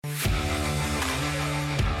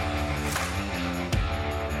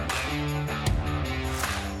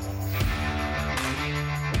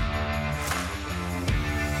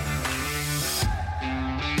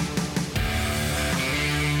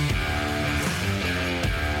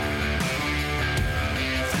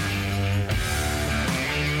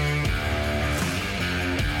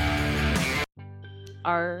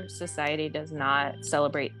our society does not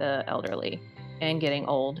celebrate the elderly and getting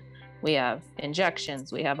old. We have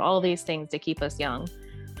injections, we have all these things to keep us young.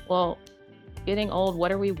 Well, getting old,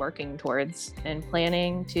 what are we working towards and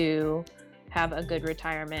planning to have a good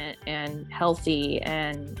retirement and healthy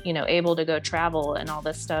and, able to go travel and all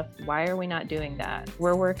this stuff? Why are we not doing that?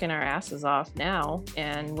 We're working our asses off now,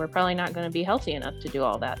 and we're probably not going to be healthy enough to do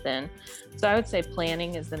all that then. So I would say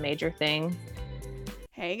planning is the major thing.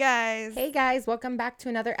 Hey guys. Hey guys, welcome back to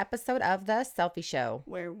another episode of The Selfie Show,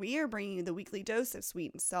 where we are bringing you the weekly dose of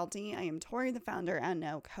sweet and salty. I am Tori, the founder and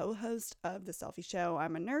now co-host of The Selfie Show.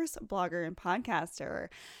 I'm a nurse, blogger, and podcaster.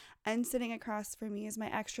 And sitting across from me is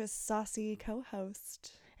my extra saucy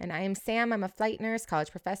co-host. And I am Sam. I'm a flight nurse,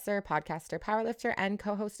 college professor, podcaster, powerlifter, and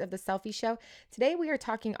co-host of The Selfie Show. Today we are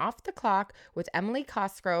talking off the clock with Emily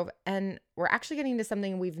Cosgrove, and we're actually getting into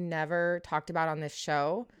something we've never talked about on this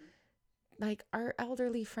show. Like our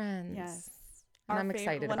elderly friends. Yes. And I'm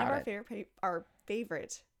excited about it. Our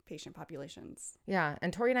favorite patient populations. Yeah.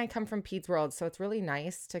 And Tori and I come from Peds World, so it's really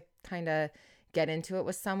nice to kind of get into it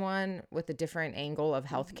with someone with a different angle of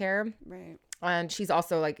healthcare. Right. And she's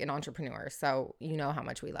also like an entrepreneur, so you know how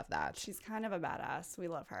much we love that. She's kind of a badass. We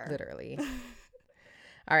love her. Literally.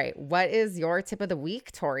 All right. What is your tip of the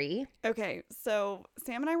week, Tori? Okay. So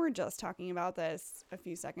Sam and I were just talking about this a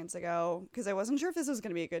few seconds ago because I wasn't sure if this was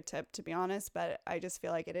going to be a good tip, to be honest, but I just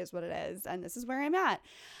feel like it is what it is. And this is where I'm at.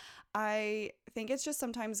 I think it's just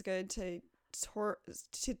sometimes good to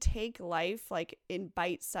take life like in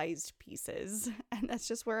bite-sized pieces. And that's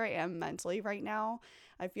just where I am mentally right now.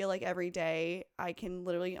 I feel like every day I can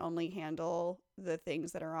literally only handle the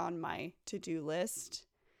things that are on my to-do list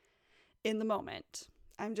in the moment.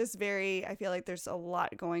 I feel like there's a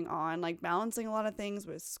lot going on, like balancing a lot of things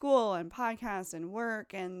with school and podcasts and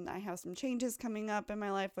work. And I have some changes coming up in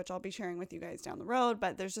my life, which I'll be sharing with you guys down the road.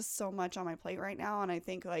 But there's just so much on my plate right now. And I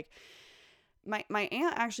think like my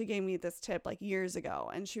aunt actually gave me this tip like years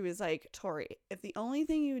ago. And she was like, Tori, if the only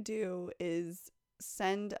thing you do is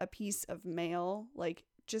send a piece of mail, like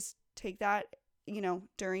just take that,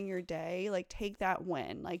 during your day, like take that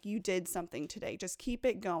win, like you did something today, just keep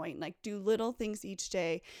it going, like do little things each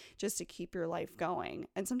day just to keep your life going.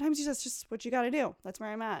 And sometimes that's just what you got to do. That's where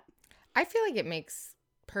I'm at. I feel like it makes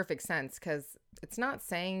perfect sense because it's not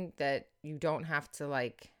saying that you don't have to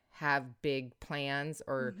like have big plans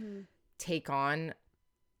or take on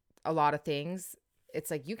a lot of things.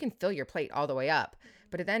 It's like you can fill your plate all the way up,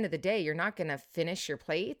 but at the end of the day, you're not going to finish your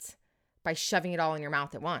plate by shoving it all in your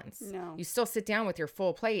mouth at once. No. You still sit down with your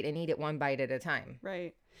full plate and eat it one bite at a time.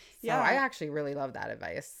 Right. So yeah. I actually really love that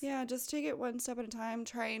advice. Yeah, just take it one step at a time.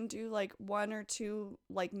 Try and do like one or two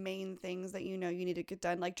like main things that you need to get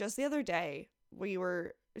done. Like just the other day,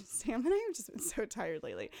 Sam and I have just been so tired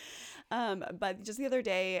lately. But just the other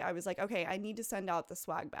day, I was like, okay, I need to send out the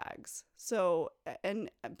swag bags. So,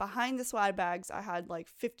 and behind the swag bags, I had like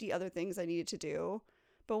 50 other things I needed to do.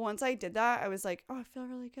 But once I did that, I was like, oh, I feel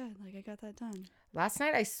really good. Like, I got that done. Last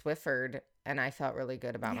night, I Swiffered, and I felt really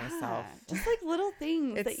good about myself. Just like little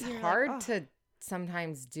things. It's hard to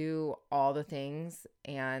sometimes do all the things.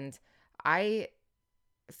 And I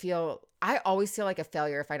always feel like a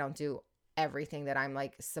failure if I don't do everything that I'm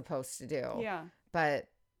like supposed to do. Yeah. But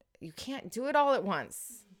you can't do it all at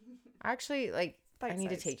once. Actually, like, I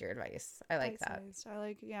need to take your advice. I like that.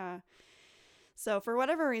 Yeah. So for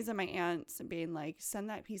whatever reason, my aunt's being like, send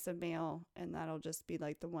that piece of mail and that'll just be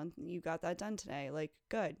like the one, you got that done today. Like,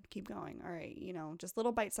 good, keep going. All right. Just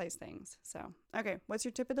little bite-sized things. So, okay. What's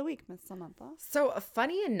your tip of the week, Miss Samantha? So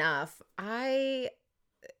funny enough, I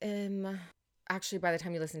am actually, by the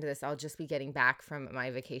time you listen to this, I'll just be getting back from my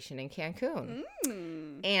vacation in Cancun.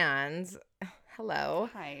 And hello.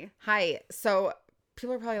 Hi. So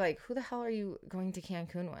people are probably like, who the hell are you going to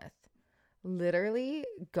Cancun with? Literally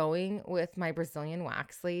going with my Brazilian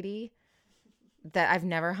wax lady that I've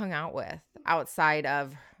never hung out with outside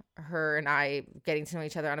of her and I getting to know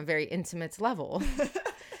each other on a very intimate level.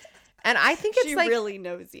 And I think it's she like, really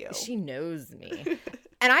knows you. She knows me.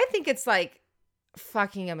 And I think it's like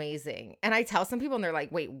fucking amazing. And I tell some people and they're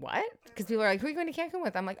like, wait, what? Because people are like, who are you going to Cancun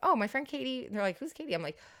with? I'm like, oh, my friend Katie. And they're like, who's Katie? I'm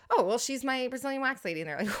like, oh, well, she's my Brazilian wax lady. And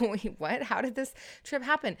they're like, wait, what? How did this trip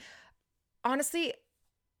happen? Honestly,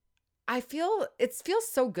 it feels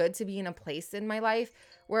so good to be in a place in my life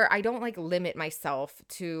where I don't like limit myself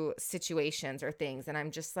to situations or things. And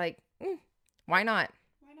I'm just like, why not?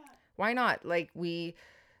 Like we're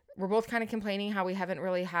both kind of complaining how we haven't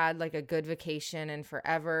really had like a good vacation in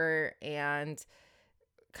forever. And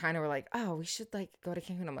kind of were like, oh, we should like go to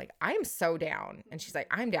Cancun. I'm like, I am so down. And she's like,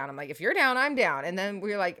 I'm down. I'm like, if you're down, I'm down. And then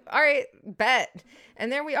we're like, all right, bet.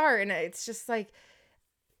 And there we are. And it's just like,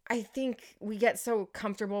 I think we get so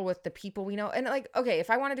comfortable with the people we know. And like, okay, if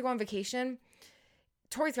I wanted to go on vacation,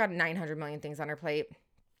 Tori's got 900 million things on her plate.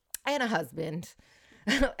 I had a husband.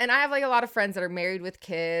 And I have like a lot of friends that are married with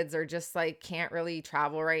kids or just like can't really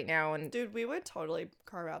travel right now. And dude, we would totally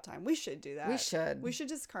carve out time. We should do that. We should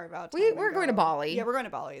just carve out time. We're going to Bali. Yeah, we're going to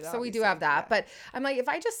Bali though. So we do have that. Yeah. But I'm like, if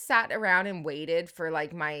I just sat around and waited for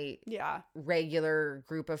like my regular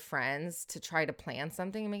group of friends to try to plan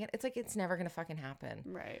something and make it, it's like, it's never going to fucking happen.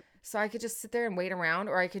 Right. So I could just sit there and wait around,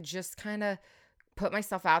 or I could just kind of put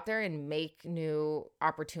myself out there and make new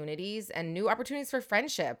opportunities for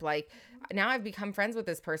friendship. Like now I've become friends with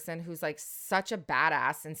this person who's like such a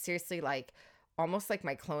badass and seriously like almost like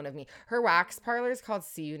my clone of me. Her wax parlor is called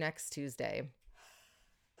See You Next Tuesday.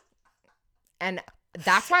 And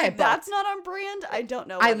that's why that's not on brand. I don't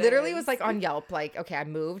know. I literally was like on Yelp, like, okay, I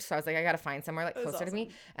moved. So I was like, I got to find somewhere like closer to me.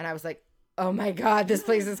 And I was like, oh my God, this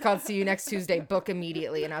place is called See You Next Tuesday. Book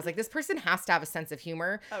immediately. And I was like, this person has to have a sense of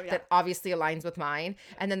humor that obviously aligns with mine.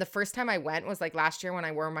 And then the first time I went was like last year when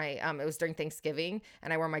I wore my, it was during Thanksgiving,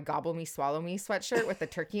 and I wore my Gobble Me, Swallow Me sweatshirt with the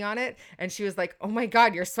turkey on it. And she was like, oh my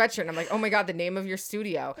God, your sweatshirt. And I'm like, oh my God, the name of your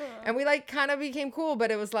studio. And we like kind of became cool,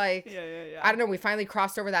 but it was like, I don't know. We finally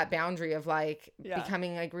crossed over that boundary of like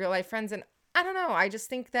becoming like real life friends. And I don't know. I just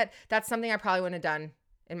think that that's something I probably wouldn't have done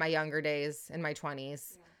in my younger days, in my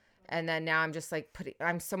 20s. And then now I'm just like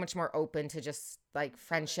I'm so much more open to just like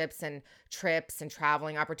friendships and trips and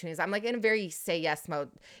traveling opportunities. I'm like in a very say yes mode.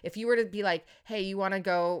 If you were to be like, hey, you want to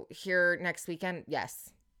go here next weekend?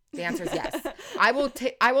 Yes. The answer is yes. I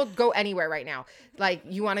will go anywhere right now. Like,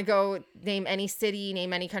 you want to go name any city,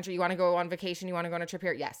 name any country. You want to go on vacation? You want to go on a trip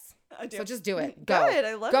here? Yes. I do. So just do it. Go. Good.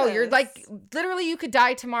 I love Go. This. You're like, literally you could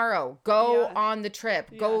die tomorrow. Go on the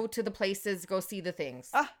trip. Go to the places. Go see the things.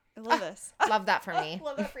 I love this. Love that for me.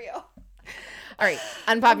 Love that for you. All right.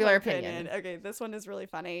 Unpopular opinion. Okay. This one is really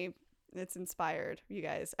funny. It's inspired, you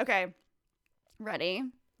guys. Okay. Ready?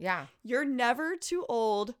 Yeah. You're never too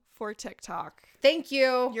old for TikTok. Thank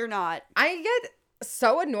you. You're not. I get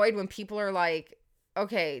so annoyed when people are like,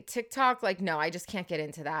 okay, TikTok, like, no, I just can't get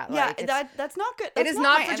into that. Yeah, like, that's not good. That's it is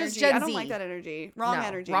not for energy. just Gen Z. I don't like that energy. Wrong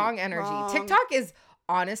energy. Wrong energy. TikTok is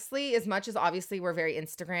honestly, as much as obviously we're very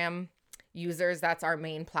Instagram users, that's our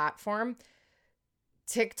main platform.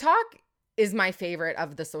 TikTok is my favorite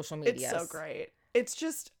of the social media. It's so great. It's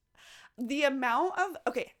just the amount of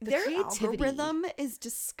their algorithm is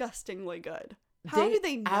disgustingly good. How do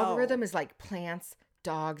they know? Algorithm is like plants,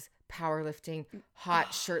 dogs, powerlifting,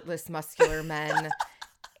 hot, shirtless, muscular men.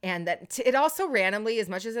 And that it also randomly, as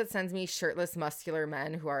much as it sends me shirtless, muscular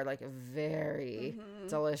men who are like very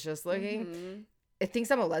delicious looking, it thinks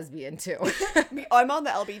I'm a lesbian too. I'm on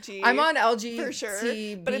the LBG. I'm on LG for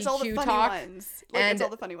sure, but it's all the funny ones. Like, it's all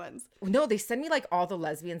the funny ones. No, they send me like all the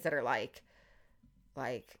lesbians that are like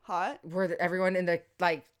hot. Where everyone in the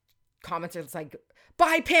like comments are like,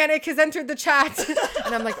 "Bye, Panic has entered the chat,"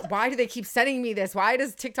 and I'm like, why do they keep sending me this? Why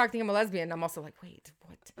does TikTok think I'm a lesbian? And I'm also like, wait,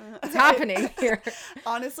 what's happening here?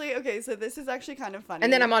 Honestly, okay, so this is actually kind of funny.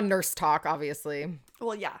 And then I'm on Nurse Talk, obviously.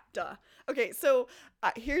 Well, yeah, duh. Okay, so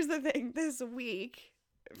here's the thing. This week,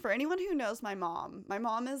 for anyone who knows my mom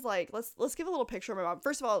is like, let's give a little picture of my mom.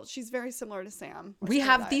 First of all, she's very similar to Sam. We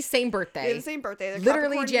have the same birthday. We have the same birthday. They're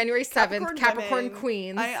literally January 7th, Capricorn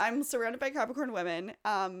Queens. I'm surrounded by Capricorn women,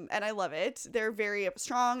 and I love it. They're very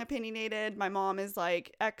strong, opinionated. My mom is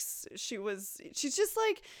like she's just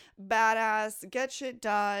like badass, get shit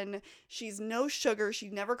done. She's no sugar.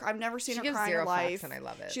 I've never seen her cry in her life. And I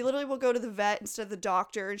love it. She literally will go to the vet instead of the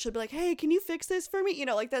doctor, and she'll be like, hey, can you fix this for me? You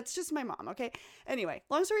know, like, that's just my mom. Okay. Anyway,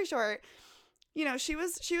 long story short, you know, she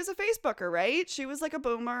was a Facebooker, right? She was like a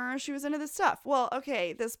boomer. She was into this stuff. Well,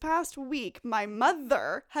 okay, this past week, my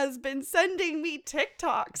mother has been sending me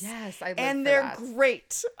TikToks. Yes, I love and they're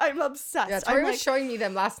great. I'm obsessed. Yeah, Tori was showing me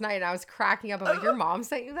them last night, and I was cracking up. I'm like, your mom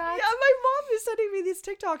sent you that? Yeah, my mom is sending me these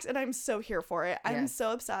TikToks, and I'm so here for it. I'm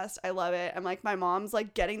so obsessed. I love it. I'm like, my mom's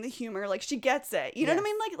like getting the humor. Like, she gets it. You know what I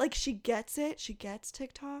mean? Like she gets it. She gets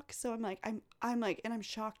TikTok. So I'm like, I'm like, and I'm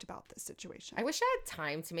shocked about this situation. I wish I had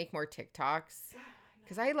time to make more TikToks.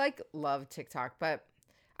 Because I like love TikTok, but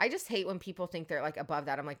I just hate when people think they're like above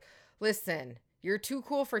that. I'm like, listen, you're too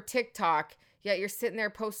cool for TikTok, yet you're sitting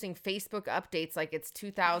there posting Facebook updates like it's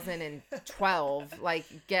 2012. Like,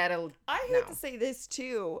 I hate to say this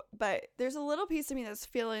too, but there's a little piece of me that's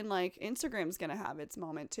feeling like Instagram's gonna have its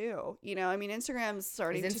moment too. You know, I mean, Instagram's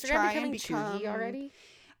starting to try and become chuggy already.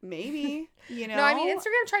 Maybe, you know. No, I mean,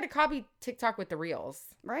 Instagram tried to copy TikTok with the Reels,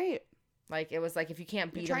 right? Like, it was like, if you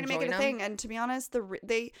can't beat them, trying to make it a thing. And to be honest,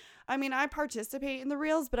 I participate in the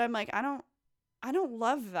Reels, but I'm like, I don't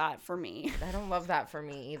love that for me. I don't love that for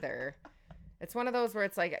me either. It's one of those where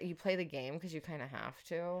it's like you play the game because you kind of have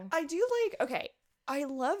to. I do okay, I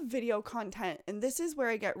love video content, and this is where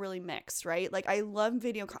I get really mixed, right? Like, I love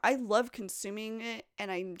I love consuming it,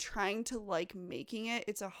 and I'm trying to like making it.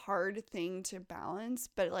 It's a hard thing to balance,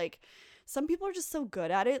 but like, some people are just so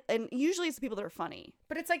good at it, and usually it's the people that are funny.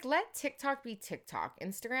 But it's like, let TikTok be TikTok.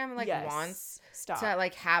 Instagram wants Stop. to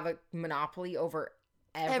like have a monopoly over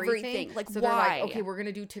everything. Like, so why? they're like, okay, we're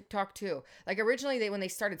gonna do TikTok too. Like originally, when they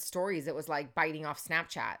started stories, it was like biting off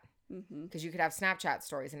Snapchat. Because you could have Snapchat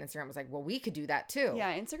stories, and Instagram was like, well, we could do that too.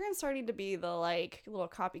 Yeah, Instagram's starting to be the like little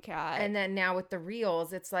copycat. And then now with the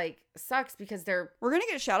reels, it's like sucks because we're gonna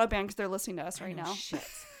get shadow banned because they're listening to us right now. Shit.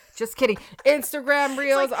 Just kidding. Instagram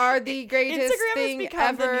reels are the greatest thing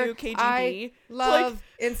ever. The new KGB. I love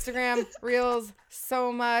Instagram reels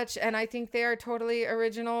so much, and I think they are totally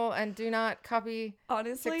original and do not copy.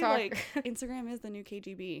 Honestly, TikTok. like Instagram is the new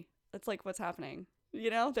KGB. That's like what's happening. You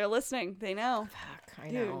know, they're listening. They know. Fuck,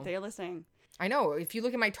 I know. Dude, they're listening. I know. If you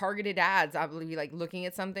look at my targeted ads, I'll be like looking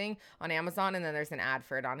at something on Amazon, and then there's an ad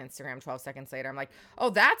for it on Instagram 12 seconds later. I'm like, oh,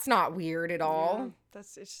 that's not weird at all. Yeah,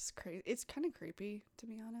 it's just crazy. It's kind of creepy, to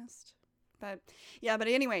be honest. But yeah, but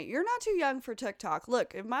anyway, you're not too young for TikTok.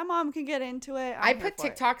 Look, if my mom can get into it, I put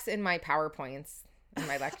TikToks in my PowerPoints in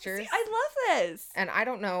my lectures. See, I love this. And I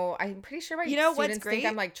don't know. I'm pretty sure my what's students great? think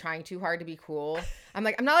I'm like trying too hard to be cool. I'm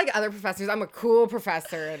like, I'm not like other professors. I'm a cool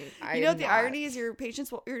professor. And the irony is your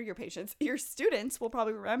students will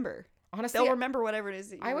probably remember. Honestly, they'll remember whatever it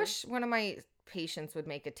is. I wish one of my patients would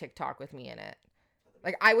make a TikTok with me in it.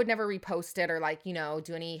 Like, I would never repost it or like,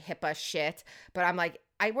 do any HIPAA shit. But I'm like,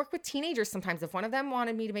 I work with teenagers sometimes. If one of them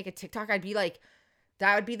wanted me to make a TikTok, I'd be like,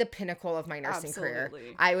 that would be the pinnacle of my nursing career.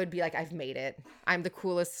 I would be like, I've made it. I'm the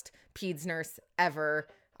coolest peds nurse ever.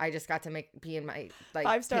 I just got to be in my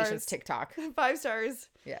 5 stars patient's TikTok. 5 stars.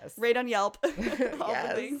 Yes. Rate on Yelp. All yes.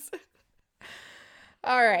 the things.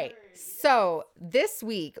 All right. So this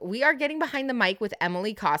week we are getting behind the mic with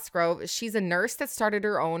Emily Cosgrove. She's a nurse that started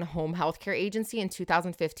her own home healthcare agency in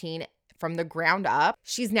 2015 from the ground up.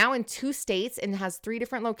 She's now in 2 states and has 3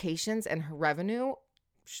 different locations, and her revenue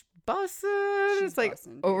it's like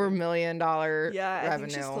over $1 million revenue. I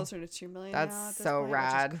think she's closer to 2 million. That's now at this so point,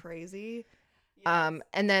 rad. which is crazy. And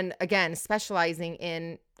then again, specializing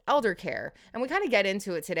in elder care. And we kind of get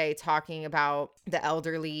into it today talking about the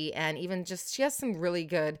elderly, and even just she has some really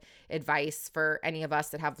good advice for any of us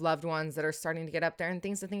that have loved ones that are starting to get up there and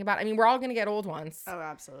things to think about. I mean, we're all going to get old once. Oh,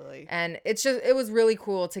 absolutely. And it was really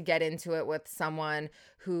cool to get into it with someone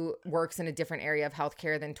who works in a different area of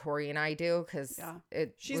healthcare than Tori and I do, because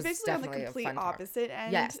she's basically on the complete opposite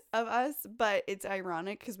end of us, but it's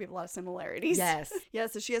ironic because we have a lot of similarities. Yes. Yeah,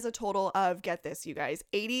 so she has a total of, get this, you guys,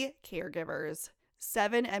 80 caregivers,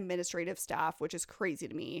 7 administrative staff, which is crazy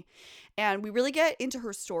to me. And we really get into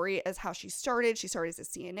her story as how she started. She started as a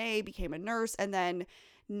CNA, became a nurse, and then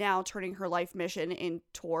now turning her life mission in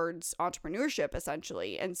towards entrepreneurship,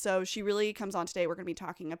 essentially. And so she really comes on today. We're going to be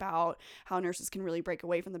talking about how nurses can really break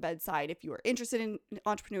away from the bedside. If you are interested in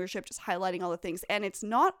entrepreneurship, just highlighting all the things. And it's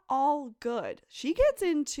not all good. She gets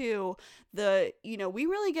into we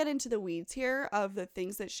really get into the weeds here of the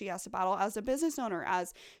things that she has to battle as a business owner,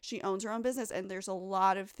 as she owns her own business. And there's a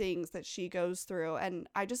lot of things that she goes through. And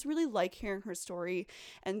I just really like hearing her story.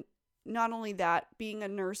 And not only that, being a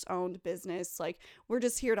nurse-owned business, we're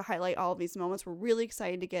just here to highlight all of these moments. We're really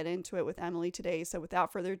excited to get into it with Emily today. So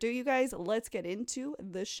without further ado, you guys, let's get into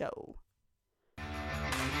the show.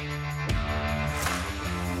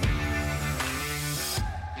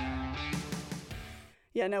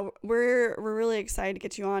 Yeah, no, we're really excited to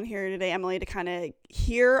get you on here today, Emily, to kind of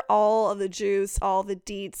hear all of the juice, all the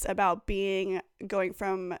deets about going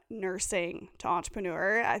from nursing to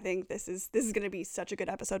entrepreneur. I think this is going to be such a good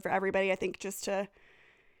episode for everybody. I think just to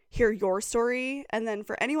hear your story, and then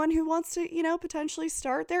for anyone who wants to, potentially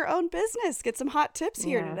start their own business, get some hot tips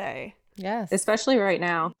here today. Yes. Especially right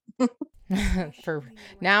now. For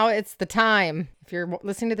now, it's the time. If you're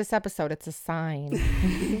listening to this episode, it's a sign.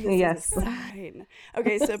 Yes. Sign.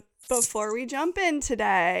 Okay, so before we jump in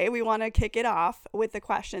today, we want to kick it off with the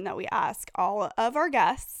question that we ask all of our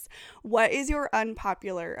guests. What is your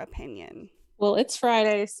unpopular opinion? Well, it's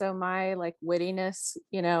Friday, so my wittiness,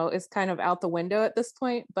 is kind of out the window at this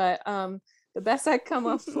point, but the best I come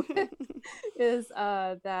up with is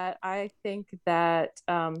that I think that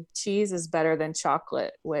cheese is better than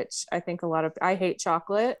chocolate, which I think I hate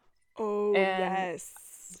chocolate. Oh, yes.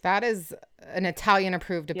 That is an Italian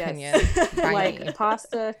approved opinion. Like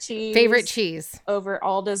pasta, cheese. Favorite cheese. Over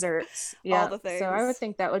all desserts. Yeah. All the things. So I would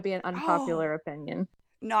think that would be an unpopular opinion.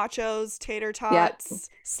 Nachos, tater tots,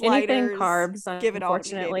 sliders. Anything carbs, give it all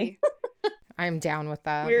to me, baby. I'm down with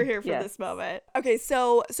that. We're here for Yes. this moment. Okay,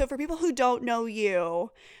 so for people who don't know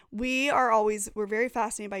you, we're very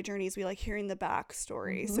fascinated by journeys. We like hearing the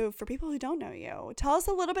backstory. Mhm. So for people who don't know you, tell us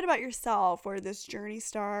a little bit about yourself. Where did this journey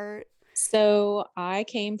start? So I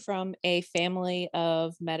came from a family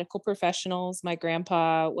of medical professionals. My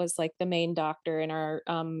grandpa was like the main doctor in our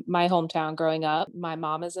my hometown growing up. My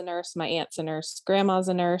mom is a nurse, my aunt's a nurse, grandma's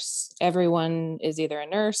a nurse. Everyone is either a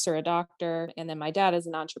nurse or a doctor, and then my dad is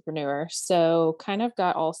an entrepreneur. So kind of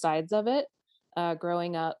got all sides of it.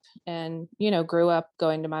 Growing up, and grew up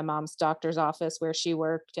going to my mom's doctor's office where she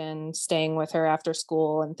worked and staying with her after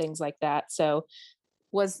school and things like that. So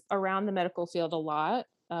was around the medical field a lot.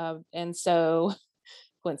 And so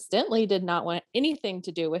coincidentally did not want anything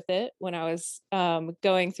to do with it when I was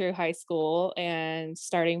going through high school and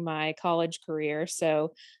starting my college career.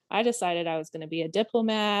 So I decided I was going to be a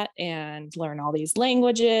diplomat and learn all these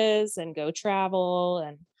languages and go travel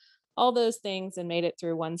and all those things, and made it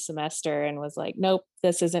through one semester and was like, nope,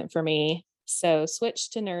 this isn't for me. So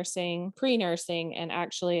switched to nursing, pre-nursing, and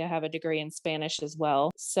actually I have a degree in Spanish as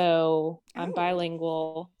well. So I'm Oh,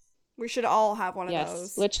 bilingual. we should all have one of Yes,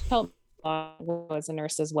 those. which helped a lot when I was a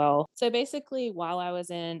nurse as well. So basically, while I was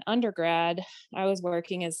in undergrad, I was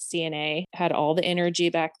working as a CNA, had all the energy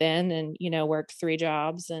back then, and, worked 3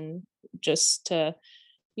 jobs and just to,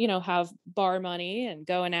 have bar money and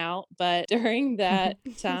going out. But during that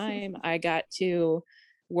time, I got to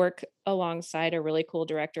work alongside a really cool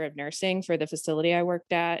director of nursing for the facility I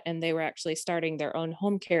worked at. And they were actually starting their own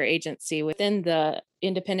home care agency within the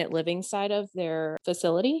independent living side of their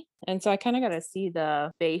facility. And so I kind of got to see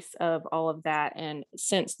the base of all of that. And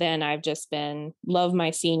since then, I've just been love my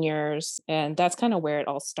seniors. And that's kind of where it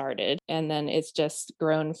all started. And then it's just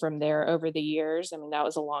grown from there over the years. I mean, that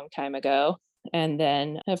was a long time ago. And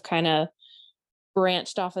then I've kind of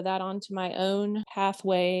branched off of that onto my own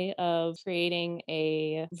pathway of creating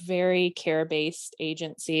a very care based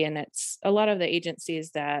agency. And it's a lot of the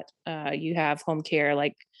agencies that you have home care,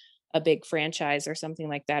 like a big franchise or something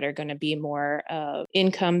like that, are going to be more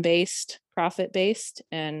income based, profit based.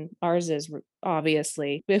 And ours is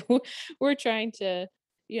obviously, we're trying to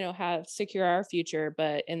have secure our future,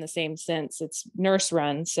 but in the same sense it's nurse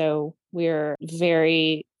run, so we're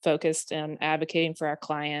very focused on advocating for our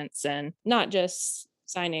clients and not just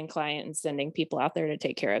signing client and sending people out there to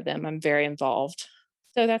take care of them. I'm very involved.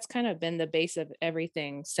 So that's kind of been the base of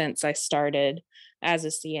everything since I started as a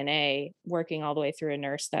CNA, working all the way through a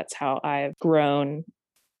nurse. That's how I've grown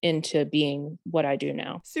into being what I do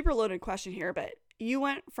now. Super loaded question here, but you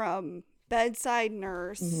went from bedside Hmm.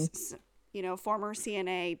 nurse, former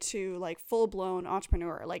CNA to like full blown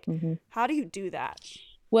entrepreneur. Like, Hmm. how do you do that?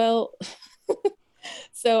 Well,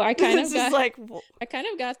 so It's just like, I kind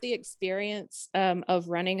of got the experience of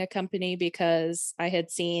running a company because I had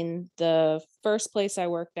seen the first place I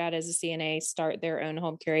worked at as a CNA start their own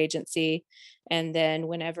home care agency. And then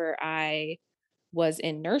whenever I was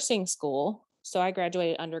in nursing school, so I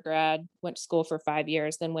graduated undergrad, went to school for 5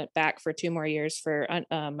 years, then went back for 2 more years for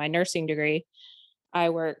my nursing degree. I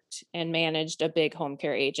worked and managed a big home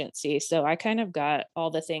care agency. So I kind of got all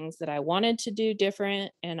the things that I wanted to do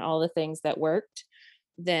different and all the things that worked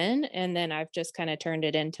then. And then I've just kind of turned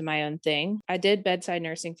it into my own thing. I did bedside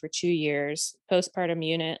nursing for 2 years, postpartum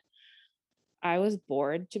unit. I was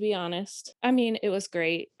bored, to be honest. I mean, it was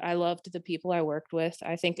great. I loved the people I worked with.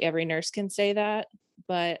 I think every nurse can say that,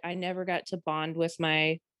 but I never got to bond with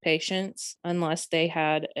my patients unless they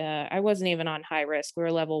had, I wasn't even on high risk. We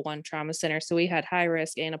were level 1 trauma center. So we had high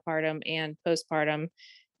risk antepartum and postpartum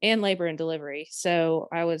and labor and delivery. So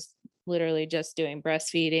I was literally just doing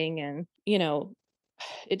breastfeeding, and,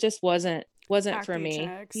 it just wasn't for acne me.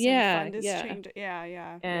 checks and Yeah, fundus yeah. change. Yeah,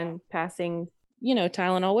 yeah, yeah. And passing,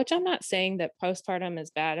 Tylenol, which I'm not saying that postpartum is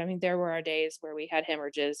bad. I mean, there were our days where we had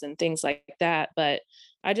hemorrhages and things like that, but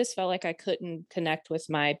I just felt like I couldn't connect with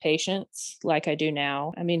my patients like I do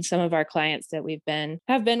now. I mean, some of our clients that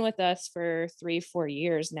have been with us for 3, 4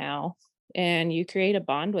 years now, and you create a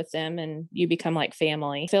bond with them and you become like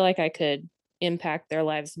family. I feel like I could impact their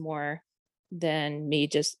lives more than me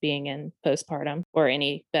just being in postpartum or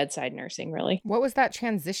any bedside nursing, really. What was that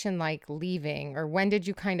transition like leaving, or when did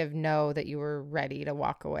you kind of know that you were ready to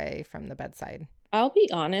walk away from the bedside? I'll be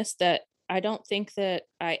honest that I don't think that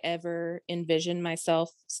I ever envisioned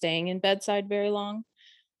myself staying in bedside very long.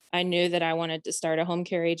 I knew that I wanted to start a home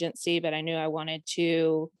care agency, but I knew I wanted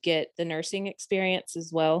to get the nursing experience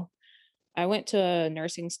as well. I went to a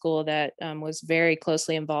nursing school that was very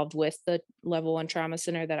closely involved with the level 1 trauma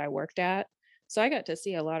center that I worked at. So I got to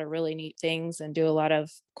see a lot of really neat things and do a lot of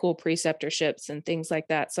cool preceptorships and things like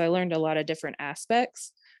that. So I learned a lot of different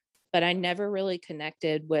aspects. but I never really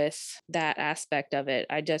connected with that aspect of it.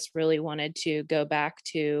 I just really wanted to go back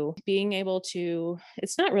to being able to,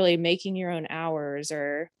 it's not really making your own hours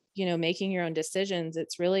or, making your own decisions.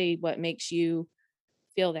 It's really what makes you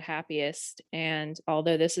feel the happiest. And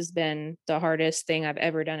although this has been the hardest thing I've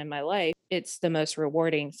ever done in my life, it's the most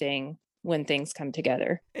rewarding thing when things come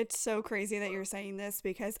together. It's so crazy that you're saying this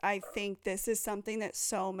because I think this is something that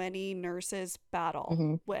so many nurses battle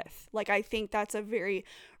Hmm. with. Like, I think that's a very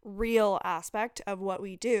real aspect of what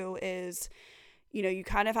we do is, you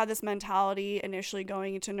kind of have this mentality initially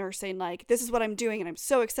going into nursing, like, this is what I'm doing and I'm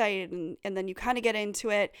so excited. And then you kind of get into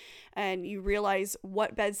it and you realize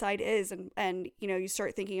what bedside is. And you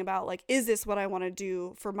start thinking about, like, is this what I want to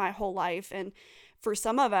do for my whole life? And for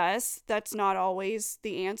some of us, that's not always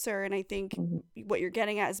the answer. And I think Hmm. what you're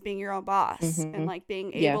getting at is being your own boss and Hmm. like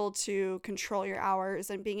being Yeah. able to control your hours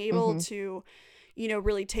and being able Hmm. to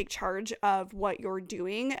really take charge of what you're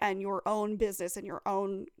doing and your own business and your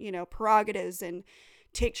own, prerogatives and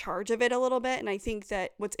take charge of it a little bit. And I think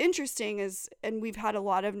that what's interesting is, and we've had a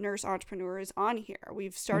lot of nurse entrepreneurs on here,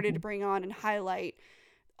 we've started to Hmm. bring on and highlight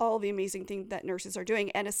all the amazing things that nurses are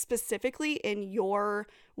doing. And specifically in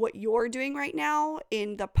what you're doing right now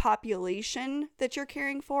in the population that you're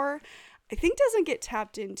caring for, I think doesn't get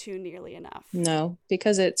tapped into nearly enough. No,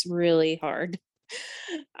 because it's really hard.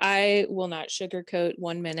 I will not sugarcoat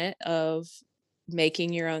 1 minute of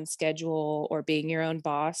making your own schedule or being your own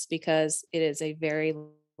boss because it is a very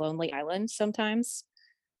lonely island sometimes.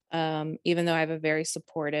 Even though I have a very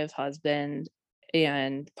supportive husband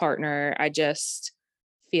and partner, I just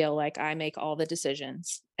feel like I make all the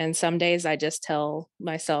decisions. And some days I just tell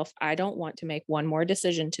myself, I don't want to make one more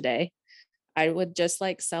decision today. I would just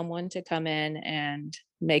like someone to come in and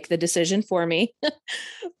make the decision for me.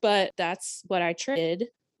 But that's what I traded,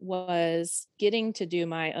 was getting to do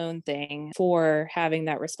my own thing for having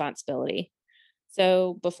that responsibility.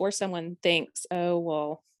 So before someone thinks, oh,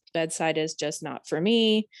 well, bedside is just not for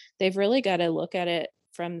me, they've really got to look at it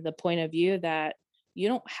from the point of view that you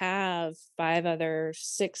don't have 5 other,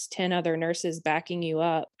 6, 10 other nurses backing you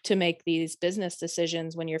up to make these business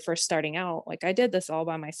decisions when you're first starting out. Like I did this all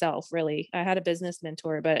by myself, really. I had a business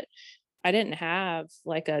mentor, but I didn't have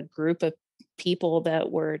like a group of people that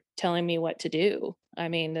were telling me what to do. I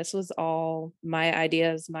mean, this was all my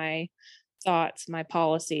ideas, my thoughts, my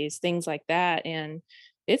policies, things like that. And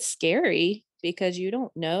it's scary because you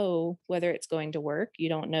don't know whether it's going to work. You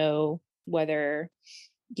don't know whether,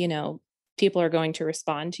 you know, people are going to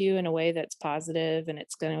respond to you in a way that's positive and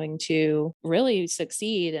it's going to really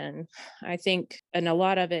succeed. And I think, and a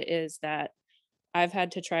lot of it is that I've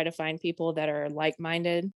had to try to find people that are like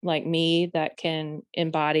minded, like me, that can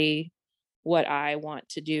embody what I want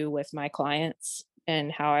to do with my clients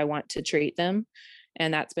and how I want to treat them.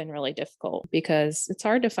 And that's been really difficult because it's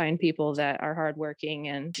hard to find people that are hardworking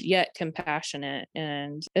and yet compassionate.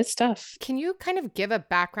 And it's tough. Can you kind of give a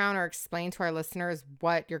background or explain to our listeners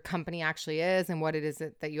what your company actually is and what it is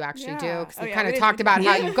that you actually do? Yeah. Because Oh, we yeah, kind we of didn't talked even about do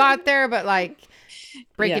how that. you got there, but like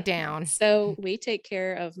break Yeah. it down. So we take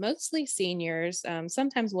care of mostly seniors.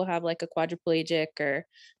 Sometimes we'll have like a quadriplegic or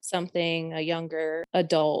something, a younger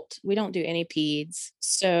adult. We don't do any peds.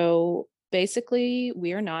 So basically,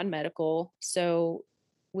 we are non medical. So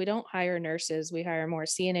we don't hire nurses. We hire more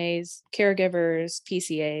CNAs, caregivers,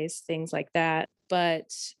 PCAs, things like that. But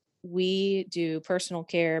we do personal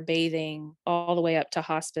care, bathing, all the way up to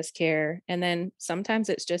hospice care. And then sometimes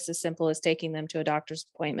it's just as simple as taking them to a doctor's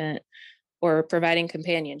appointment or providing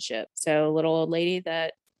companionship. So a little old lady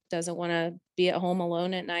that doesn't want to be at home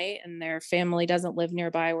alone at night and their family doesn't live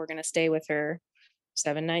nearby, we're going to stay with her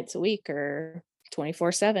 7 nights a week or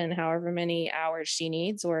 24/7, however many hours she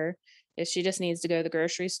needs. Or if she just needs to go to the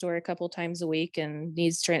grocery store a couple times a week and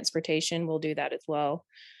needs transportation, we'll do that as well.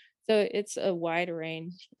 So it's a wide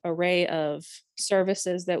range array of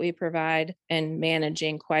services that we provide, and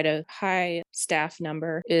managing quite a high staff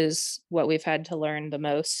number is what we've had to learn the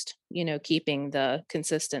most, keeping the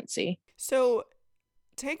consistency. So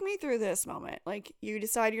take me through this moment. Like, you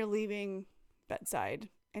decide you're leaving bedside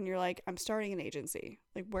and you're like, I'm starting an agency.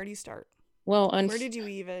 Like, where do you start? Well, Where did you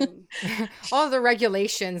even All of the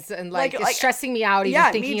regulations and like it's like stressing me out even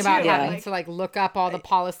yeah, thinking me about too. Yeah. having Like, to like look up all the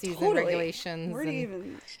policies and totally. regulations Where do you and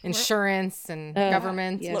even insurance and Oh,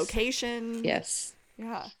 government. yes. location? Yes.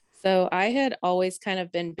 Yeah. So I had always kind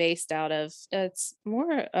of been based out of, it's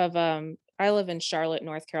more of I live in Charlotte,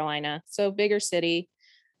 North Carolina, so bigger city.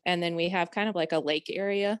 And then we have kind of like a lake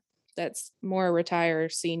area that's more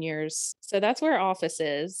retired seniors. So that's where our office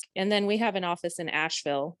is. And then we have an office in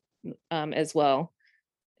Asheville as well.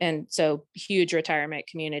 And so huge retirement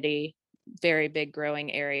community. very big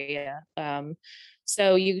growing area.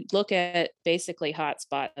 So you look at basically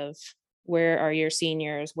hotspot of where are your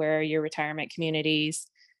seniors, where are your retirement communities,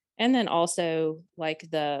 and then also like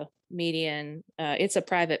the median, it's a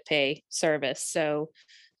private pay service. So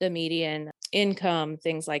the median income,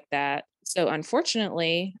 things like that. So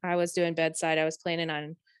unfortunately, I was doing bedside. I was planning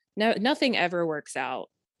on nothing ever works out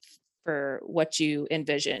for what you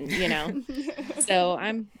envision. So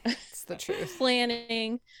I'm It's the truth.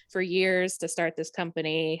 planning for years to start this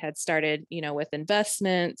company, had started, with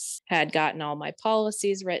investments, had gotten all my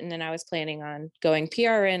policies written, and I was planning on going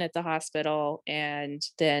PRN at the hospital and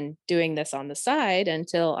then doing this on the side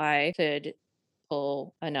until I could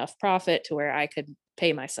pull enough profit to where I could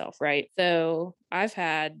pay myself, right? So I've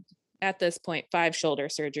had at this point 5 shoulder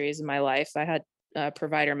surgeries in my life. I had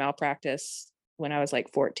provider malpractice when I was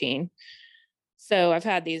like 14. So I've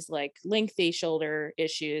had these like lengthy shoulder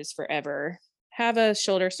issues forever. Have a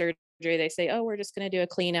shoulder surgery. They say, oh, we're just going to do a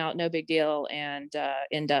clean out, no big deal, and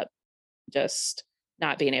end up just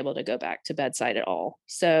not being able to go back to bedside at all.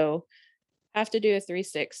 So have to do a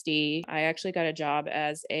 360. I actually got a job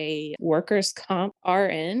as a workers' comp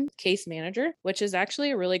RN case manager, which is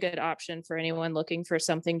actually a really good option for anyone looking for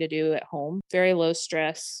something to do at home. Very low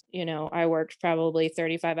stress. I worked probably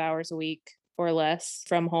 35 hours a week or less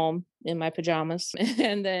from home in my pajamas,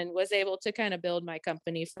 and then was able to kind of build my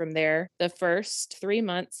company from there. The first 3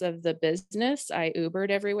 months of the business, I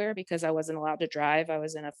Ubered everywhere because I wasn't allowed to drive. I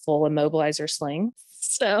was in a full immobilizer sling.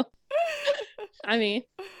 So, I mean,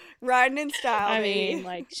 riding in style, baby.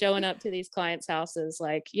 like showing up to these clients' houses,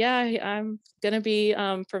 like, yeah, I'm going to be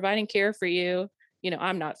providing care for you.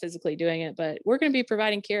 I'm not physically doing it, but we're going to be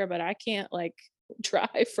providing care, but I can't like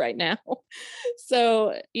drive right now.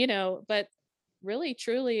 So, but really,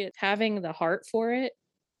 truly having the heart for it,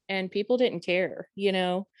 and people didn't care,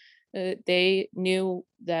 they knew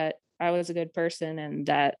that I was a good person and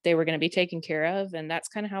that they were going to be taken care of. And that's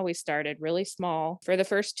kind of how we started, really small. For the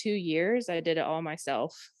first 2 years, I did it all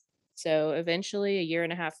myself. So eventually, a year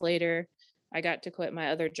and a half later, I got to quit my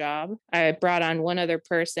other job. I brought on one other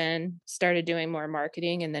person, started doing more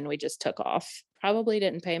marketing, and then we just took off. Probably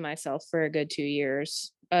didn't pay myself for a good 2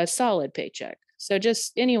 years, a solid paycheck. So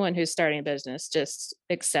just anyone who's starting a business, just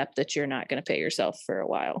accept that you're not going to pay yourself for a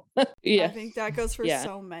while. Yeah. I think that goes for Yeah.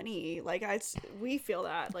 so many. Like we feel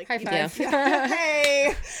that. Like High five.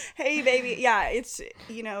 hey, hey, baby. Yeah, it's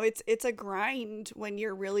it's a grind when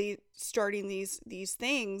you're really starting these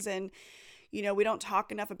things, and we don't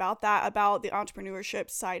talk enough about the entrepreneurship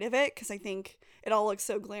side of it, because I think it all looks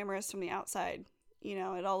so glamorous from the outside.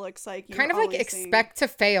 It all looks like you kind of like expect to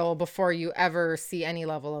fail before you ever see any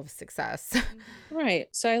level of success. Right.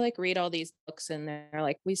 So I like read all these books, and they're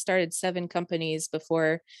like, we started 7 companies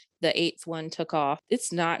before the 8th one took off.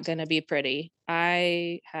 It's not going to be pretty.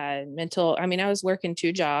 I was working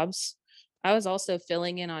 2 jobs. I was also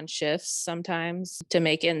filling in on shifts sometimes to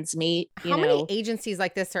make ends meet. How many agencies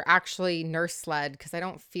like this are actually nurse led? Because I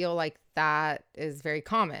don't feel like that is very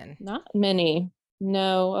common. Not many.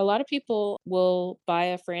 No, a lot of people will buy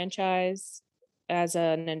a franchise as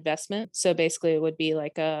an investment. So basically, it would be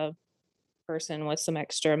like a person with some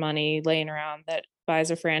extra money laying around that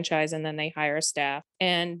buys a franchise, and then they hire a staff.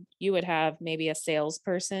 And you would have maybe a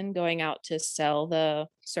salesperson going out to sell the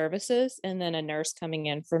services, and then a nurse coming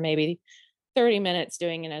in for maybe 30 minutes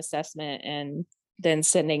doing an assessment and then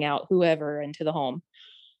sending out whoever into the home.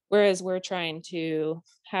 Whereas we're trying to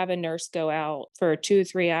have a nurse go out for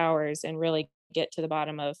 2-3 hours and really get to the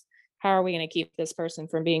bottom of how are we going to keep this person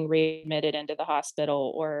from being readmitted into the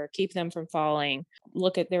hospital, or keep them from falling,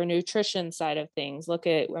 look at their nutrition side of things,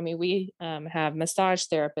 we have massage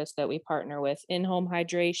therapists that we partner with, in-home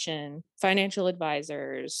hydration, financial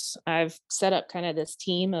advisors. I've set up kind of this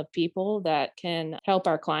team of people that can help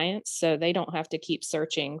our clients, so they don't have to keep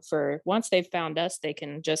searching for, once they've found us, they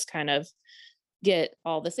can just kind of get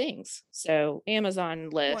all the things. So Amazon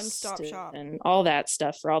list, one-stop shop, and all that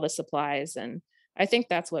stuff for all the supplies. And I think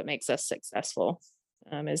that's what makes us successful,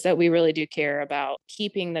 is that we really do care about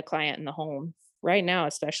keeping the client in the home. Right now,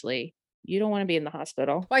 especially, you don't want to be in the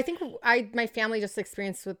hospital. Well, I think my family just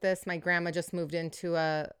experienced with this. My grandma just moved into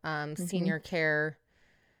a senior care,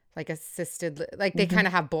 like assisted, like they kind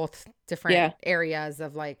of have both different areas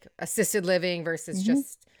of like assisted living versus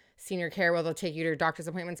just senior care, where they'll take you to your doctor's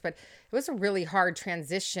appointments. But it was a really hard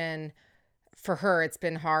transition for her. It's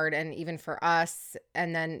been hard, and even for us.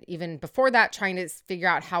 And then even before that, trying to figure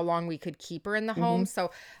out how long we could keep her in the home.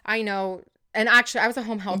 So I know, and actually I was a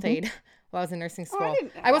home health aide while I was in nursing school.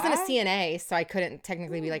 I wasn't a CNA, so I couldn't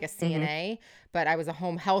technically be like a CNA, but I was a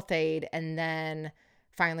home health aide, and then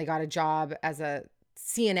finally got a job as a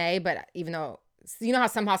CNA. But even though you know how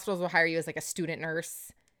some hospitals will hire you as like a student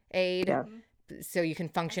nurse aide? Yeah. So you can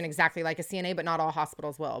function exactly like a CNA, but not all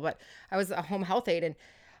hospitals will. But I was a home health aide, and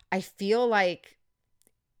I feel like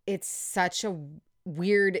it's such a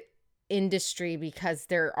weird industry because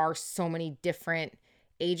there are so many different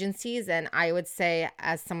agencies. And I would say,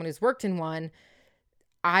 as someone who's worked in one,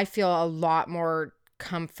 I feel a lot more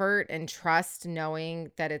comfort and trust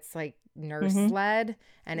knowing that it's like nurse led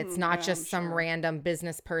and it's not Yeah, just some sure. random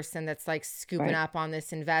business person that's like scooping Right. up on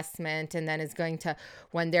this investment and then is going to,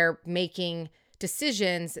 when they're making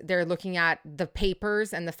decisions, they're looking at the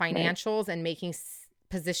papers and the financials and making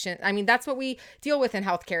position. I mean, that's what we deal with in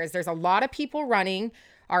healthcare is there's a lot of people running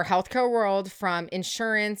our healthcare world, from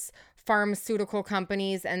insurance, pharmaceutical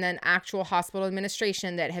companies, and then actual hospital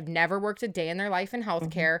administration, that have never worked a day in their life in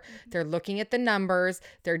healthcare. They're looking at the numbers,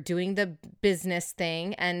 they're doing the business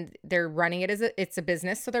thing, and they're running it as it's a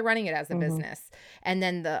business. So they're running it as a business. And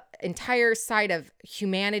then the entire side of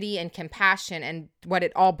humanity and compassion and what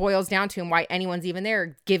it all boils down to and why anyone's even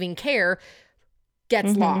there giving care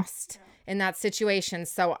gets lost in that situation.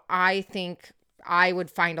 So I think I would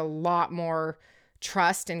find a lot more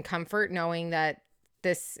trust and comfort knowing that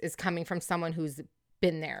this is coming from someone who's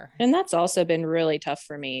been there. And that's also been really tough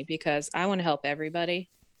for me because I want to help everybody,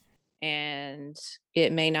 and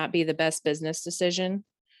it may not be the best business decision.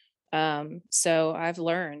 So I've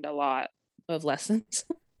learned a lot of lessons.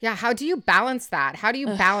 Yeah. How do you balance that? How do you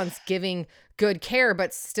balance giving good care,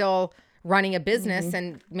 but still running a business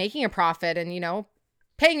and making a profit and, you know,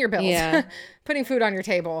 paying your bills, putting food on your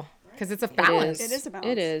table? Because it's a balance. It is a balance.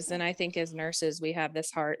 It is. And I think as nurses, we have this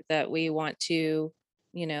heart that we want to,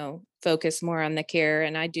 you know, focus more on the care.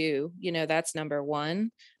 And I do, you know, that's number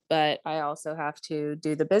one. But I also have to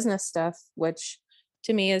do the business stuff, which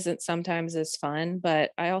to me isn't sometimes as fun. But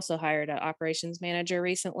I also hired an operations manager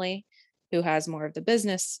recently who has more of the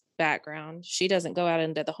business background. She doesn't go out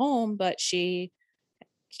into the home, but she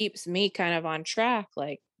keeps me kind of on track.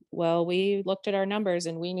 Like, well, we looked at our numbers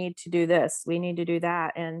and we need to do this, we need to do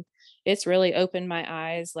that. And it's really opened my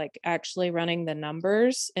eyes, like actually running the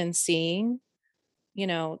numbers and seeing, you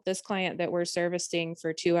know, this client that we're servicing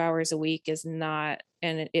for 2 hours a week is not,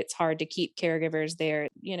 and it's hard to keep caregivers there,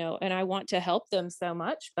 you know, and I want to help them so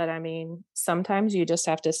much, but I mean, sometimes you just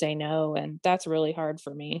have to say no. And that's really hard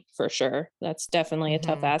for me, for sure. That's definitely a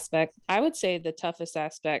tough aspect. I would say the toughest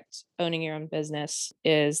aspect owning your own business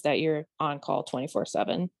is that you're on call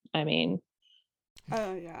 24/7. I mean,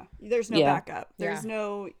 Oh yeah. There's no backup. There's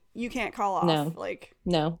no, you can't call off. No. Like,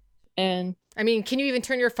 no. And I mean, can you even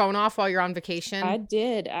turn your phone off while you're on vacation? I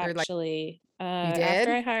did Or, like, actually. you did?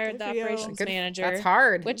 After I hired Good the for you. operations Good. manager, That's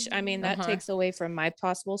hard. which I mean, that takes away from my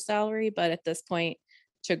possible salary, but at this point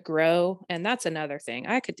to grow, and that's another thing.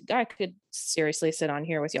 I could seriously sit on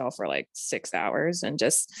here with y'all for like 6 hours and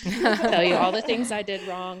just tell you all the things I did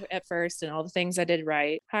wrong at first and all the things I did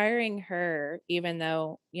right. Hiring her, even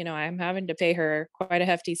though, you know, I'm having to pay her quite a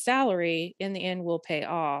hefty salary, in the end will pay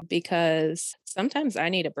off because sometimes I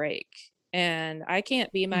need a break. And I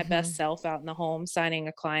can't be my best self out in the home signing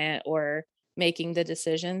a client or making the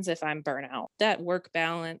decisions if I'm burnout. That work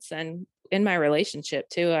balance, and in my relationship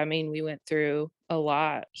too. I mean, we went through a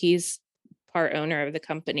lot. He's part owner of the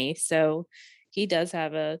company, so he does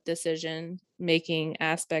have a decision making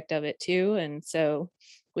aspect of it too. And so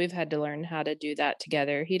we've had to learn how to do that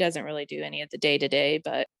together. He doesn't really do any of the day to day,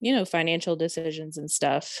 but you know, financial decisions and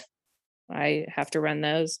stuff, I have to run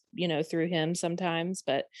those, you know, through him sometimes,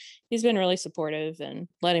 but he's been really supportive and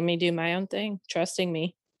letting me do my own thing, trusting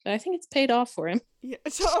me. But I think it's paid off for him. yeah.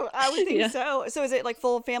 So I would think Yeah. so. So is it like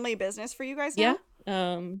full family business for you guys now?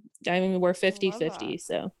 Yeah. I mean, we're 50 love 50. that.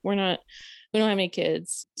 So we don't have any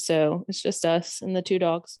kids. So it's just us and the 2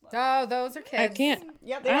 dogs. Oh, those are kids. I can't,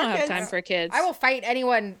 Yeah, I they don't are have kids. time for kids. I will fight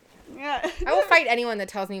anyone. Yeah. I will fight anyone that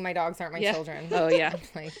tells me my dogs aren't my Yeah. children. Oh, yeah.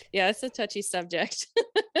 Like, Yeah, it's a touchy subject.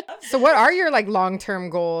 so what are your like long-term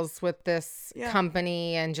goals with this Yeah.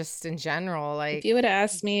 company and just in general? If Like, you would have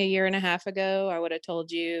asked me a year and a half ago, I would have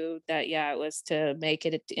told you that, yeah, it was to make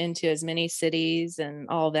it into as many cities and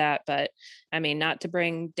all that. But I mean, not to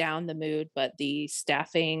bring down the mood, but the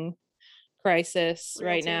staffing crisis Real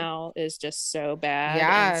right tea. now is just so bad.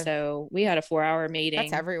 Yeah. And so we had a 4-hour meeting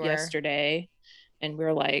That's everywhere. yesterday, and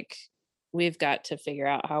we're like, we've got to figure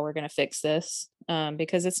out how we're going to fix this,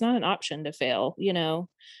 because it's not an option to fail, you know.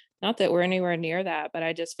 Not that we're anywhere near that, but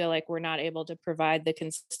I just feel like we're not able to provide the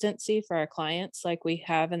consistency for our clients like we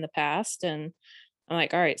have in the past. And I'm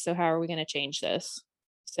like, all right, so how are we going to change this?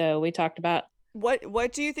 So we talked about,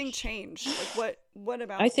 What do you think changed? Like what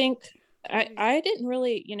about I think what do you- I didn't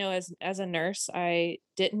really, you know, as a nurse, I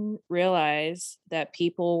didn't realize that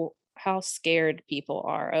people, how scared people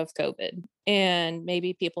are of COVID. And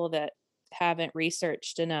maybe people that haven't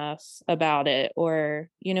researched enough about it, or,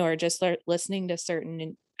 or just listening to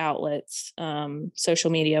certain outlets, social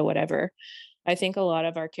media, whatever. I think a lot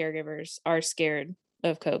of our caregivers are scared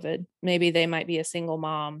of COVID. Maybe they might be a single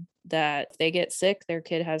mom that if they get sick, their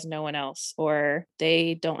kid has no one else, or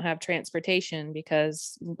they don't have transportation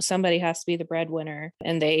because somebody has to be the breadwinner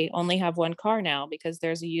and they only have one car now because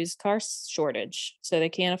there's a used car shortage. So they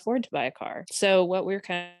can't afford to buy a car. So what we're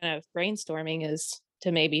kind of brainstorming is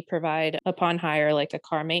to maybe provide upon hire like a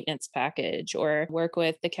car maintenance package, or work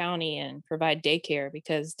with the county and provide daycare,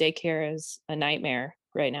 because daycare is a nightmare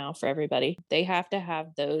right now for everybody. They have to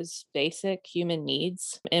have those basic human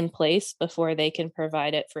needs in place before they can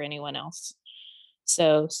provide it for anyone else.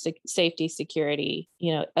 So safety, security,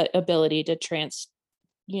 ability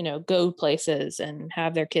to go places and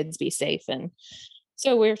have their kids be safe. And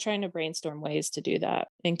so we're trying to brainstorm ways to do that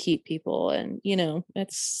and keep people. And,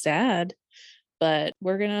 it's sad, but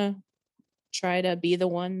we're going to try to be the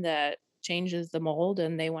one that changes the mold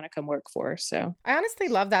and they want to come work for. So I honestly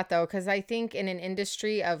love that though, because I think in an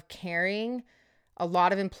industry of caring, a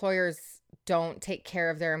lot of employers don't take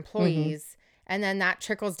care of their employees. And then that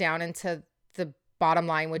trickles down into the bottom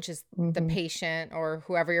line, which is the patient or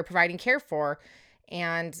whoever you're providing care for.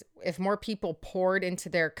 And if more people poured into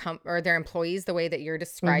their their employees the way that you're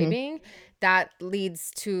describing, that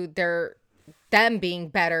leads to them being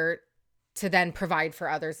better to then provide for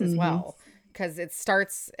others as well. Because it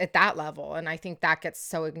starts at that level. And I think that gets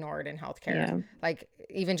so ignored in healthcare. Yeah. Like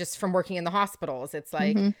even just from working in the hospitals, it's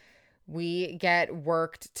like we get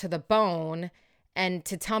worked to the bone. And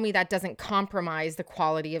to tell me that doesn't compromise the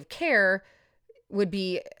quality of care would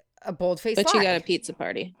be a bold-faced lie. But you got a pizza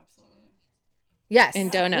party. Yes.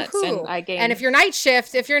 And donuts. Woo-hoo. And if you're night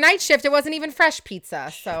shift, it wasn't even fresh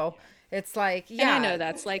pizza. So it's like, yeah. And I know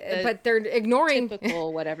that's like but they're ignoring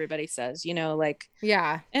typical what everybody says,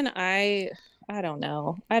 yeah. And I don't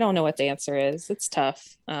know. I don't know what the answer is. It's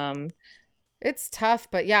tough. It's tough,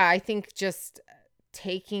 but yeah, I think just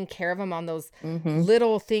taking care of them on those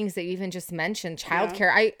little things that you even just mentioned,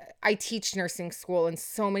 childcare. I teach nursing school, and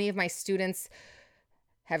so many of my students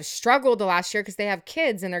have struggled the last year because they have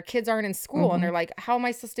kids and their kids aren't in school. And they're like, how am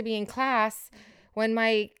I supposed to be in class when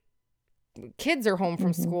my kids are home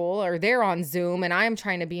from school, or they're on Zoom and I'm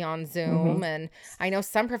trying to be on Zoom? And I know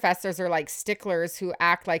some professors are like sticklers who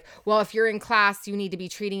act like, well, if you're in class, you need to be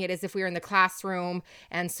treating it as if we were in the classroom.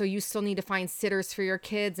 And so you still need to find sitters for your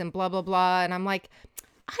kids and blah, blah, blah. And I'm like,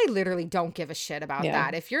 I literally don't give a shit about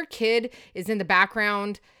that. If your kid is in the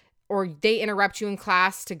background or they interrupt you in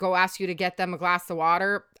class to go ask you to get them a glass of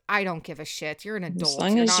water, I don't give a shit. You're an adult. As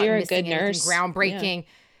long as you're a good nurse. Groundbreaking.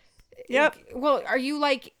 Yep. Well, are you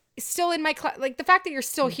like still in my class? Like the fact that you're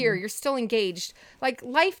still here, you're still engaged. Like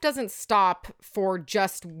life doesn't stop for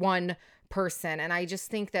just one person. And I just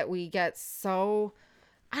think that we get so,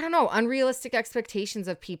 I don't know, unrealistic expectations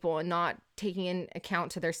of people and not taking in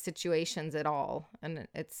account to their situations at all. And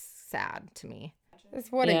it's sad to me. It's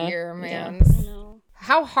what a year, man. I know.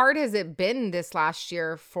 How hard has it been this last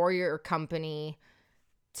year for your company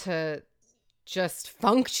to just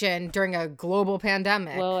function during a global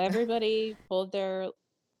pandemic? Well, everybody pulled their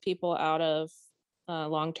people out of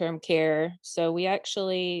long-term care. So we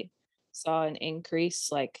actually saw an increase,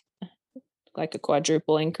 like a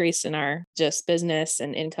quadruple increase in our just business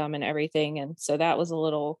and income and everything. And so that was a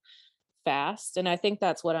little fast. And I think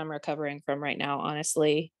that's what I'm recovering from right now,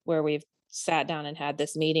 honestly, where we've sat down and had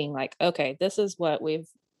this meeting like, okay, this is what we've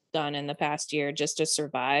done in the past year just to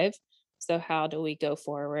survive. So how do we go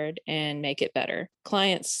forward and make it better?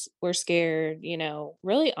 Clients were scared,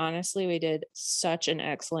 really honestly, we did such an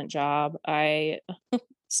excellent job. I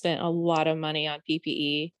spent a lot of money on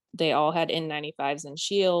PPE. They all had N95s and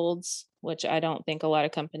shields, which I don't think a lot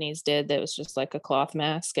of companies did. That was just like a cloth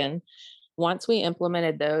mask. And once we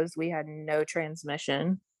implemented those, we had no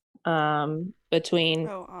transmission between,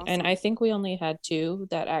 awesome. and I think we only had 2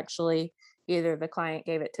 that actually either the client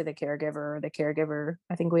gave it to the caregiver or the caregiver.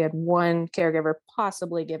 I think we had one caregiver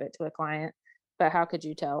possibly give it to a client, but how could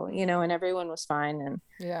you tell, and everyone was fine. And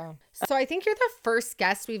yeah. So I think you're the first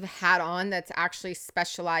guest we've had on that's actually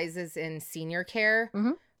specializes in senior care,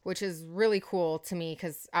 which is really cool to me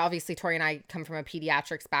because obviously Tori and I come from a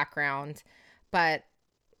pediatrics background, but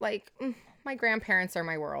like my grandparents are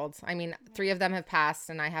my world. I mean, 3 of them have passed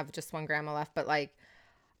and I have just one grandma left, but like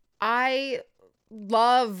I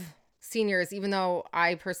love seniors, even though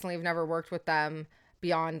I personally have never worked with them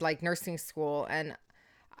beyond like nursing school. And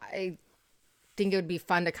I think it would be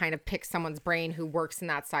fun to kind of pick someone's brain who works in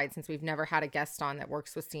that side, since we've never had a guest on that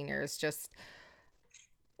works with seniors. Just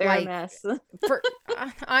They're like, a mess.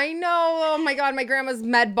 I know. Oh my God. My grandma's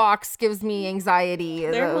med box gives me anxiety.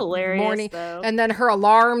 They're the hilarious, morning. though. And then her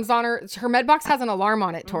alarms on her med box has an alarm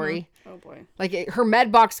on it, Tori. Oh boy. Like her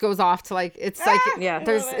med box goes off to like, it's like, Yeah.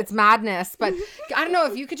 it's madness. But I don't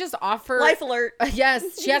know if you could just offer. Life alert.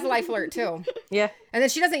 Yes, she has a life alert too. Yeah. And then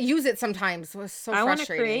she doesn't use it sometimes. It was so I want to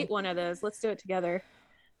frustrating. create one of those. Let's do it together.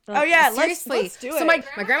 Oh yeah, Seriously. let's do it. So my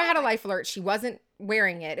grandma had a life alert. She wasn't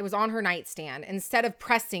wearing it. It was on her nightstand. Instead of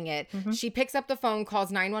pressing it, she picks up the phone,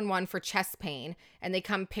 calls 911 for chest pain, and they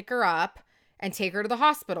come pick her up and take her to the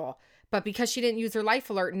hospital. But because she didn't use her life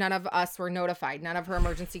alert, none of us were notified, none of her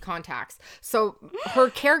emergency contacts. So her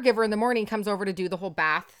caregiver in the morning comes over to do the whole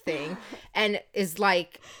bath thing and is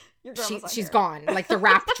like, she's gone, like the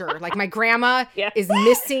rapture. Like my grandma is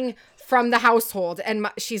missing from the household. And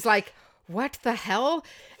she's like, what the hell?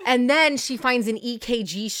 And then she finds an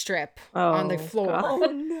EKG strip on the floor. God.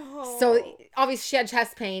 Oh no. So obviously she had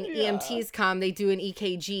chest pain. EMTs come, they do an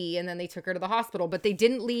EKG, and then they took her to the hospital. But they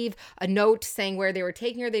didn't leave a note saying where they were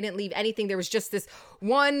taking her. They didn't leave anything. There was just this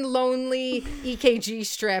one lonely EKG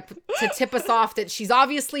strip to tip us off that she's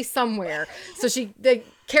obviously somewhere. So the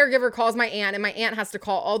caregiver calls my aunt, and my aunt has to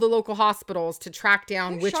call all the local hospitals to track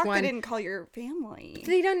down which shocked one. They didn't call your family.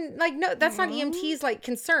 They don't no. That's not EMT's like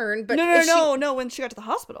concern. But No. When she got to the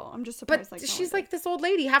hospital, I'm just surprised. But she's like this old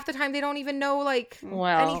lady. Half the time they don't even know like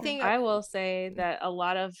anything. I will say that a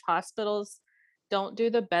lot of hospitals don't do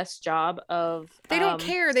the best job of. They don't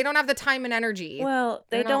care. They don't have the time and energy. Well,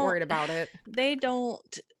 They're not worried about it. They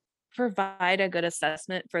don't provide a good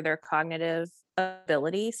assessment for their cognitive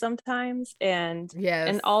ability sometimes, and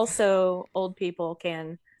also old people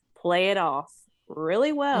can play it off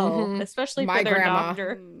really well, especially for their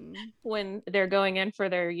doctor when they're going in for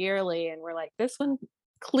their yearly, and we're like, this one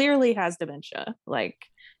clearly has dementia, like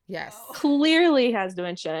clearly has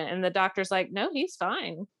dementia, and the doctor's like, no, he's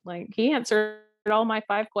fine, like he answered all my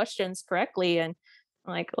 5 questions correctly, and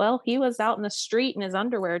I'm like, well, he was out in the street in his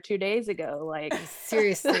underwear 2 days ago. Like,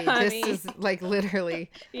 seriously, this is like literally.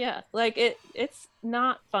 Yeah, like it's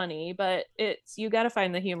not funny, but you got to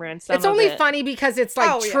find the humor in some. It's only funny because it's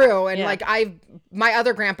like true, and like my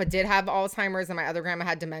other grandpa did have Alzheimer's, and my other grandma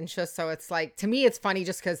had dementia, so it's like to me it's funny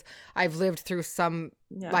just because I've lived through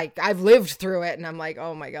like I've lived through it, and I'm like,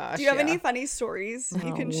 oh my gosh. Do you have any funny stories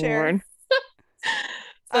you can share?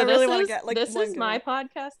 So I really want to get like this is my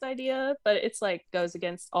podcast idea, but it's like goes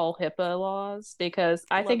against all HIPAA laws because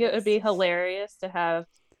I think it would be hilarious to have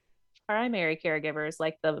primary caregivers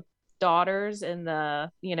like the daughters and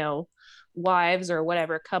the wives or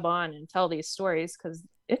whatever come on and tell these stories because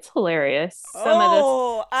it's hilarious.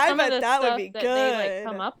 I bet that would be good. They like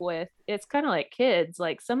come up with, it's kind of like kids.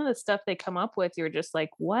 Like some of the stuff they come up with, you're just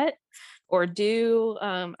like, what? Or do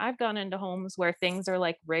I've gone into homes where things are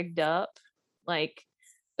like rigged up, like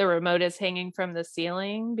the remote is hanging from the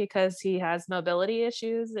ceiling because he has mobility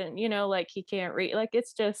issues and like he can't read, like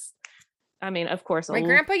it's just, I mean, of course my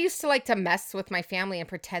grandpa used to like to mess with my family and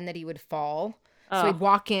pretend that he would fall. So he'd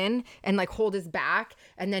walk in and like hold his back,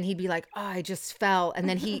 and then he'd be like, oh, I just fell. And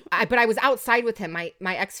then but I was outside with him. My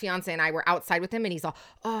ex-fiance and I were outside with him, and he's all,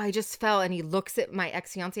 oh, I just fell. And he looks at my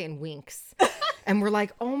ex-fiance and winks. And we're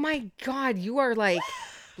like, oh my God, you are like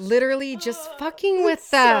literally just fucking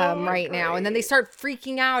with them right now. And then they start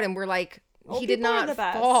freaking out, and we're like, he did not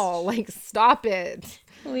fall. Like, stop it.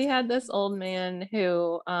 We had this old man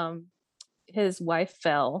who his wife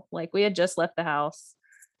fell. Like, we had just left the house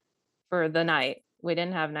for the night. We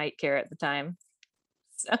didn't have night care at the time.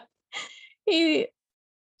 So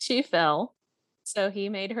she fell. So he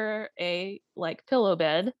made her a like pillow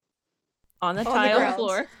bed on the tile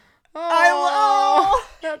floor. Oh,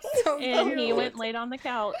 that's so and cute. He went laid on the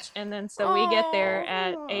couch, and then so we get there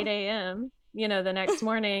at 8 a.m. The next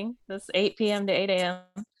morning. This 8 p.m. to 8 a.m.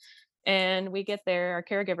 And we get there, our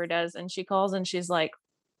caregiver does, and she calls and she's like,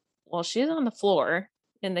 well, she's on the floor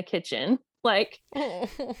in the kitchen, like,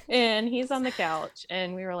 and he's on the couch,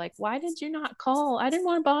 and we were like, why did you not call? I didn't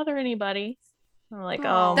want to bother anybody. I'm like,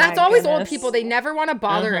 oh, that's always old people. They never want to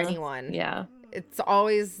bother anyone. Yeah, it's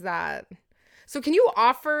always that. So can you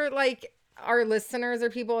offer like our listeners or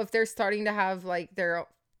people, if they're starting to have like their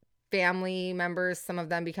family members, some of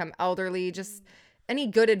them become elderly, just any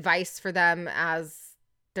good advice for them as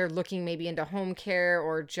they're looking maybe into home care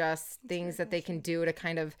or just things that they can do to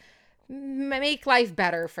kind of make life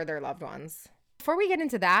better for their loved ones? Before we get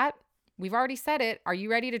into that, we've already said it. Are you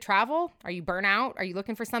ready to travel? Are you burnt out? Are you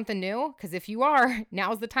looking for something new? Because if you are,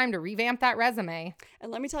 now's the time to revamp that resume.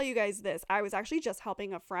 And let me tell you guys this. I was actually just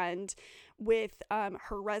helping a friend with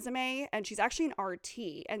her resume, and she's actually an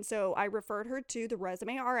RT. And so I referred her to the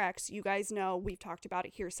Resume RX. You guys know we've talked about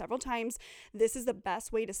it here several times. This is the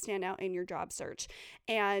best way to stand out in your job search.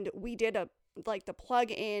 And we did the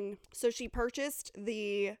plug in. So she purchased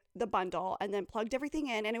the bundle and then plugged everything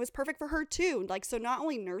in, and it was perfect for her too. Like, so not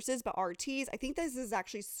only nurses but RTs. I think this is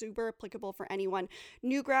actually super applicable for anyone.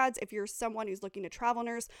 New grads, if you're someone who's looking to travel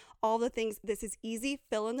nurse, all the things. This is easy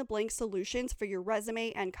fill in the blank solutions for your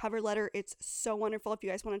resume and cover letter. It's so wonderful. If you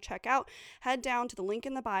guys want to check out, head down to the link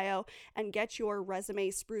in the bio and get your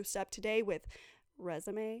resume spruced up today with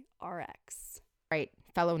Resume RX. Right,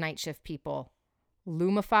 fellow night shift people.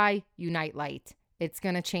 Lumify Unite Light. It's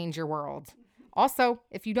going to change your world. Also,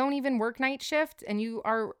 if you don't even work night shift and you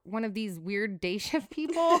are one of these weird day shift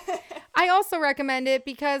people, I also recommend it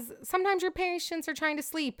because sometimes your patients are trying to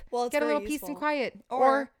sleep. Well, it's get a very little peace useful. and quiet.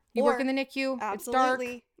 Or you work in the NICU.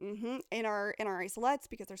 Absolutely. It's dark. In our isolates,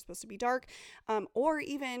 because they're supposed to be dark. Or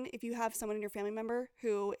even if you have someone in your family member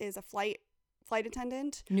who is a flight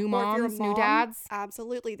attendant, New or if you're a moms, new mom, dads.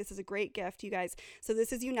 absolutely, this is a great gift, you guys. So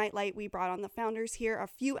this is Unite Light. We brought on the founders here a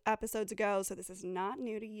few episodes ago, so this is not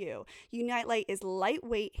new to you. Unite Light is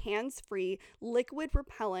lightweight, hands-free, liquid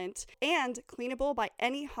repellent, and cleanable by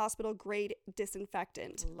any hospital grade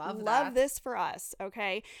disinfectant. Love this for us.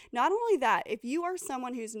 Okay, not only that, if you are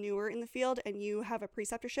someone who's newer in the field and you have a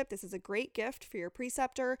preceptorship, this is a great gift for your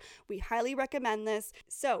preceptor. We highly recommend this.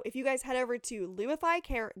 So if you guys head over to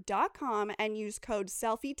lumifycare.com and use code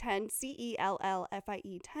SELFIE10,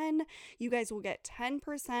 CELLFIE10, you guys will get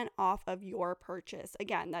 10% off of your purchase.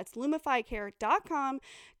 Again, that's lumifycare.com,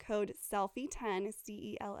 code SELFIE10,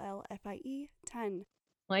 CELLFIE10.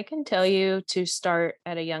 I can tell you to start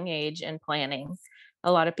at a young age in planning.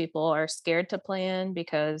 A lot of people are scared to plan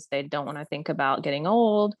because they don't want to think about getting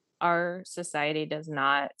old. Our society does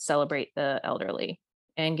not celebrate the elderly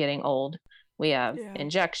and getting old. We have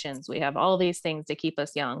injections, we have all these things to keep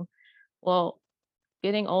us young. Well,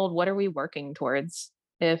 getting old, what are we working towards?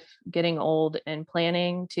 If getting old and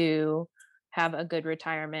planning to have a good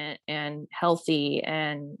retirement and healthy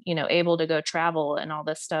and, able to go travel and all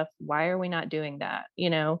this stuff, why are we not doing that?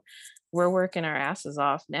 We're working our asses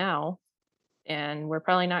off now, and we're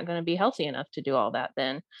probably not going to be healthy enough to do all that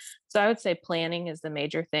then. So I would say planning is the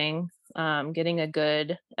major thing. Getting a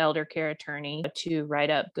good elder care attorney to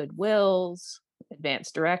write up good wills,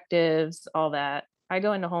 advance directives, all that. I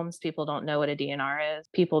go into homes, people don't know what a DNR is.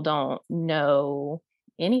 People don't know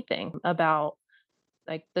anything about,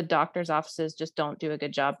 like, the doctor's offices just don't do a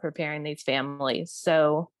good job preparing these families.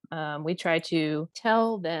 So we try to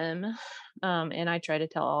tell them, and I try to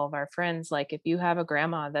tell all of our friends, like, if you have a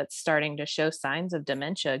grandma that's starting to show signs of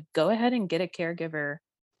dementia, go ahead and get a caregiver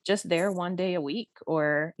just there one day a week,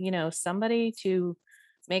 or, somebody to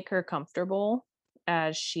make her comfortable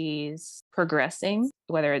as she's progressing,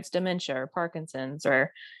 whether it's dementia or Parkinson's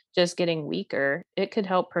or just getting weaker. It could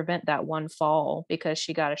help prevent that one fall because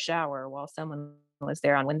she got a shower while someone was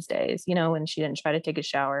there on Wednesdays, and she didn't try to take a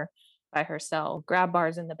shower by herself. Grab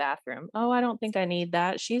bars in the bathroom. Oh, I don't think I need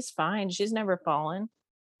that. She's fine. She's never fallen.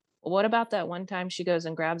 Well, what about that one time she goes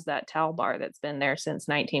and grabs that towel bar that's been there since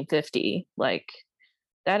 1950? Like,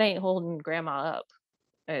 that ain't holding grandma up.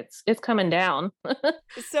 It's coming down.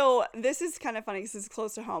 So this is kind of funny because it's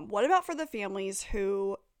close to home. What about for the families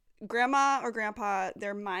who grandma or grandpa,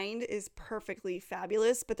 their mind is perfectly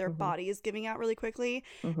fabulous, but their body is giving out really quickly,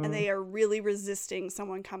 and they are really resisting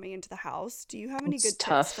someone coming into the house? Do you have any good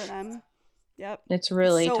tips for them? Yep. It's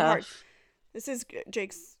really so tough. Hard. This is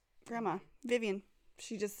Jake's grandma, Vivian.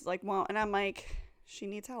 She just won't. And I'm like, she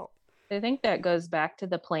needs help. I think that goes back to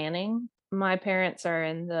the planning. My parents are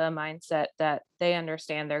in the mindset that they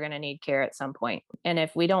understand they're going to need care at some point. And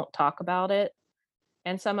if we don't talk about it,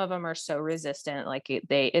 and some of them are so resistant, like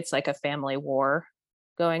it's like a family war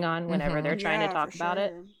going on whenever they're trying to talk about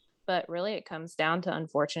it. But really it comes down to,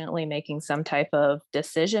 unfortunately, making some type of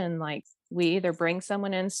decision. Like, we either bring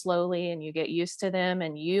someone in slowly and you get used to them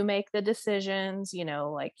and you make the decisions,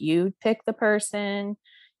 like you pick the person.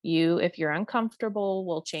 If you're uncomfortable,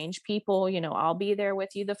 we'll change people. I'll be there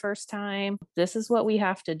with you the first time. This is what we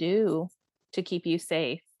have to do to keep you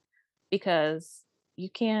safe, because you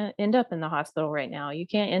can't end up in the hospital right now. You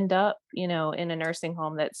can't end up, in a nursing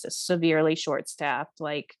home that's severely short-staffed.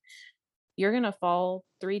 Like, you're going to fall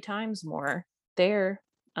 3 times more there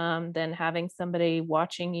than having somebody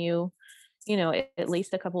watching you, at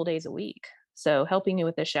least a couple of days a week. So helping you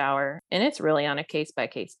with the shower, and it's really on a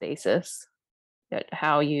case-by-case basis.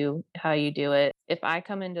 how you do it. If I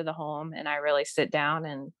come into the home and I really sit down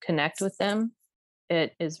and connect with them,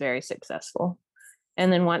 it is very successful.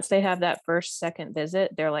 And then once they have that first, second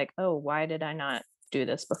visit, they're like, "Oh, why did I not do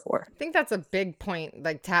this before?" I think that's a big point,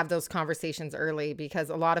 like to have those conversations early, because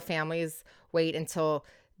a lot of families wait until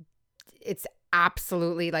it's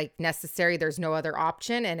absolutely like necessary. There's no other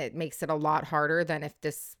option. And it makes it a lot harder than if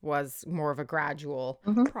this was more of a gradual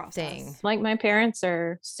thing. Process. Like my parents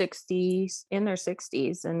are 60s, in their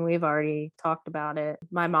 60s, and we've already talked about it.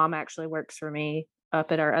 My mom actually works for me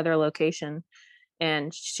up at our other location,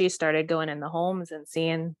 and she started going in the homes and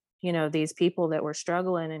seeing, these people that were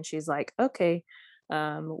struggling. And she's like, okay,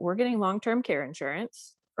 we're getting long-term care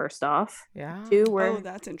insurance, first off. Yeah. Two, Oh, we're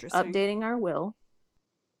that's interesting. updating our will,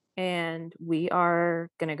 and we are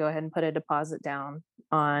going to go ahead and put a deposit down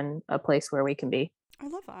on a place where we can be. I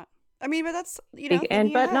love that. I mean, but that's, And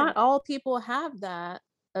thinking but ahead. not all people have that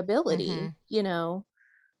ability,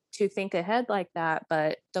 to think ahead like that.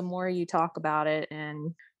 But the more you talk about it,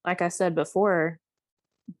 and like I said before,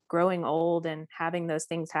 growing old and having those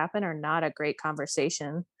things happen are not a great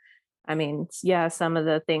conversation. I mean, yeah, some of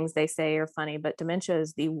the things they say are funny, but dementia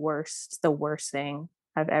is the worst thing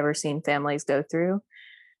I've ever seen families go through.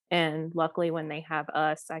 And luckily, when they have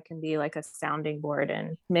us, I can be like a sounding board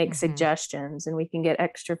and make suggestions, and we can get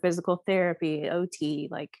extra physical therapy, OT,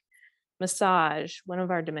 like massage. One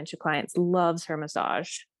of our dementia clients loves her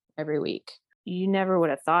massage every week. You never would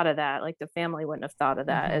have thought of that. Like the family wouldn't have thought of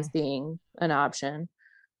that as being an option.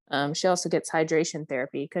 She also gets hydration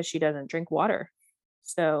therapy because she doesn't drink water.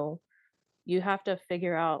 So you have to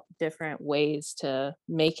figure out different ways to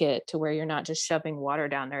make it to where you're not just shoving water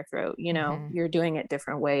down their throat. You're doing it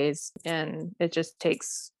different ways, and it just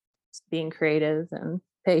takes being creative and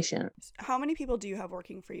patient. How many people do you have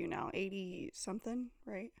working for you now? 80 something,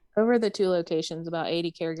 right? Over the two locations, about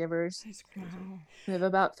 80 caregivers. That's crazy. Wow. We have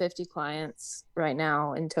about 50 clients right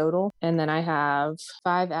now in total. And then I have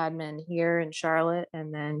 5 admin here in Charlotte,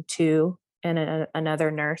 and then 2 and another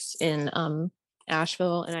nurse in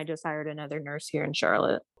Asheville. And I just hired another nurse here in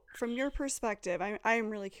Charlotte. From your perspective, I'm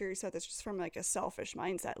really curious about this just from like a selfish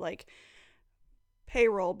mindset, like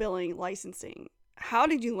payroll, billing, licensing. How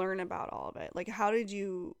did you learn about all of it? Like, where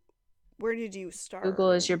did you start?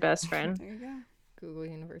 Google is your best friend. There you go. Google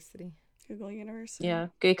University. Google University. Yeah,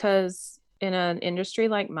 because in an industry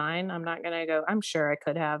like mine, I'm not going to go, I'm sure I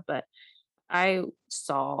could have, but I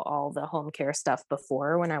saw all the home care stuff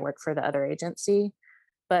before when I worked for the other agency.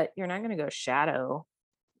 But you're not going to go shadow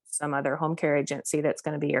some other home care agency that's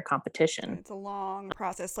going to be your competition. It's a long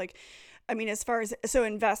process. Like, I mean, as far as, so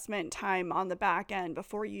investment time on the back end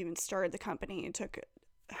before you even started the company, it took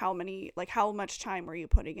how much time were you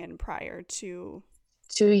putting in prior to?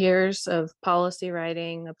 2 years of policy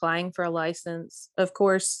writing, applying for a license. Of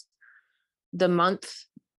course, the month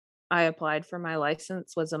I applied for my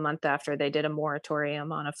license was a month after they did a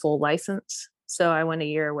moratorium on a full license. So I went a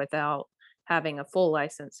year without having a full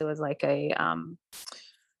license. It was like a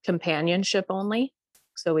companionship only.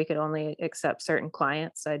 So we could only accept certain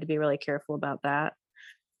clients. So I had to be really careful about that.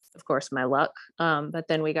 Of course, my luck. But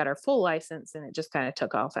then we got our full license, and it just kind of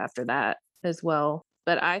took off after that as well.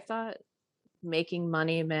 But I thought making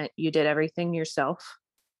money meant you did everything yourself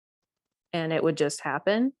and it would just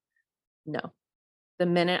happen. No. The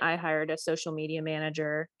minute I hired a social media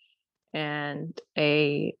manager and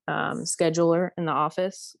a scheduler in the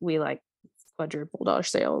office, we like quadrupled our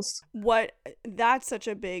sales. That's such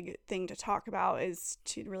a big thing to talk about, is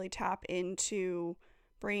to really tap into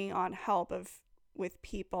bringing on help with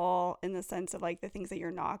people in the sense of like the things that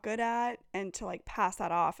you're not good at, and to like pass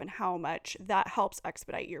that off, and how much that helps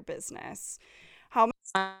expedite your business.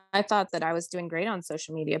 I thought that I was doing great on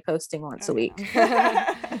social media, posting once a week.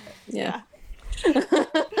 Yeah.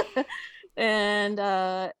 And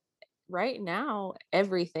right now,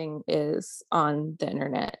 everything is on the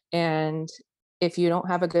internet. And if you don't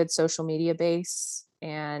have a good social media base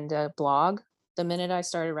and a blog, the minute I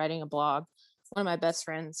started writing a blog, one of my best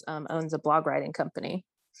friends owns a blog writing company.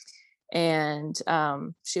 And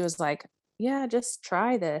she was like, yeah, just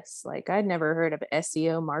try this. Like, I'd never heard of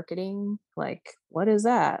SEO marketing. Like, what is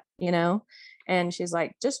that? And she's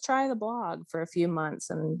like, just try the blog for a few months.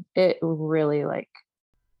 And it really like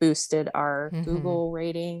boosted our Google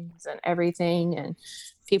ratings and everything. And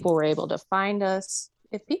people were able to find us.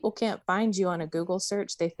 If people can't find you on a Google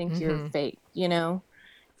search, they think you're fake, So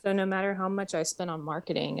no matter how much I spent on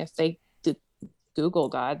marketing, if the Google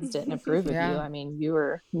gods didn't approve of you, I mean, you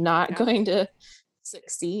were not going to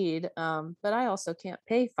succeed. But I also can't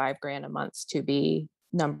pay $5,000 a month to be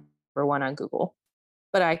number one on Google.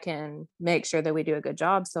 but I can make sure that we do a good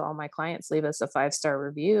job. So all my clients leave us a 5-star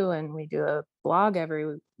review, and we do a blog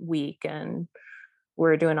every week, and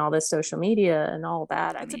we're doing all this social media and all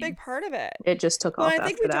that. I It's a big mean, part of it. it just took Well, off I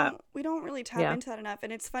think after that. we don't really tap Yeah. into that enough,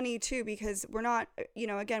 and it's funny too because we're not,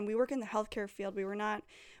 again, we work in the healthcare field. We're not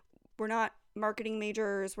marketing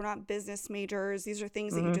majors, we're not business majors. These are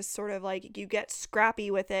things that you Hmm. just sort of like, you get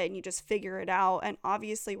scrappy with it and you just figure it out. And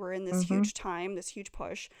obviously we're in this Hmm. huge time, this huge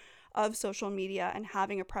push of social media and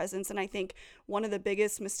having a presence. And I think one of the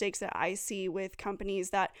biggest mistakes that I see with companies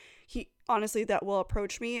that honestly that will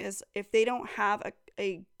approach me is if they don't have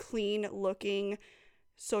a clean looking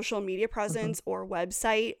social media Hmm. presence or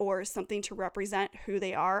website or something to represent who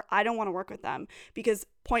they are, I don't want to work with them because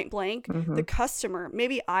point blank, the Hmm. customer,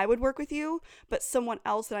 maybe I would work with you, but someone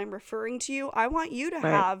else that I'm referring to you, I want you to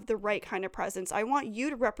Right. have the right kind of presence. I want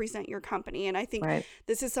you to represent your company. And I think Right.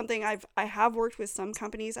 this is something I have worked with some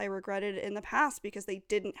companies I regretted in the past because they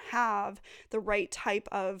didn't have the right type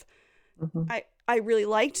of Hmm. I really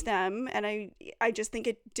liked them, and I just think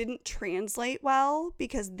it didn't translate well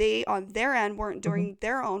because they on their end weren't Hmm. doing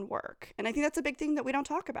their own work. And I think that's a big thing that we don't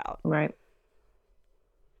talk about. Right.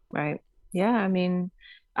 Right. Yeah. I mean,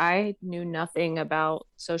 I knew nothing about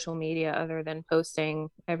social media other than posting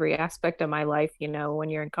every aspect of my life. When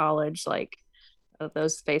you're in college, like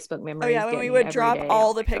those Facebook Oh memories yeah, when get we me would every drop day. I'm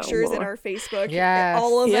all the like, oh pictures in Lord. our Facebook,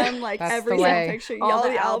 all of Yes. Yeah. them, like That's the every Yeah. single way. picture, All all the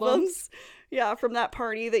the albums. albums. Yeah, from that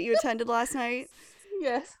party that you attended last night.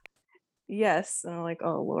 Yes. Yes. And I'm like,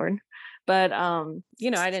 oh Lord. But I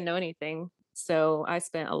didn't know anything. So I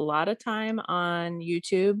spent a lot of time on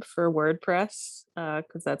YouTube for WordPress,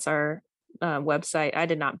 because that's our website. I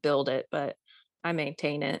did not build it, but I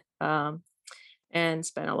maintain it. And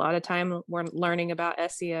spent a lot of time learning about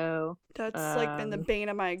SEO, That's like been the bane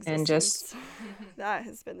of my and just existence. That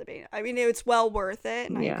has been the bane. I mean, it's well worth it,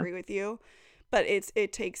 and I yeah. agree with you, but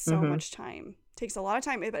it takes so Hmm. much time. It takes a lot of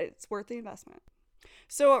time, but it's worth the investment.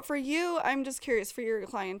 So for you, I'm just curious for your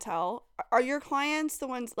clientele, are your clients the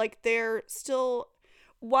ones like they're still?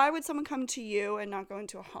 Why would someone come to you and not go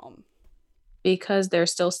into a home? Because they're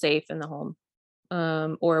still safe in the home,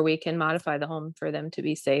 or we can modify the home for them to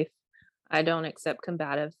be safe. I don't accept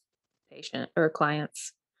combative patient or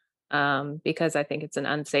clients, because I think it's an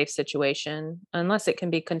unsafe situation unless it can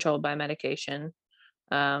be controlled by medication.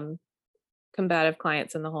 Um, Combative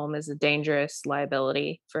clients in the home is a dangerous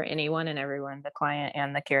liability for anyone and everyone, the client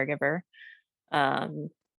and the caregiver. Um,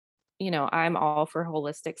 I'm all for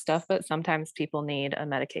holistic stuff, but sometimes people need a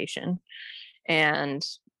medication. And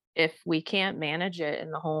if we can't manage it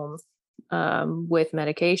in the home, with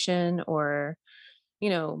medication or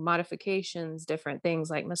modifications, different things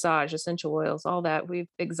like massage, essential oils, all that, we've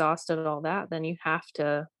exhausted all that, then you have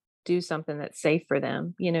to do something that's safe for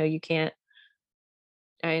them. You can't,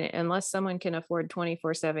 unless someone can afford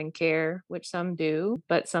 24/7 care, which some do,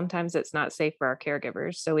 but sometimes it's not safe for our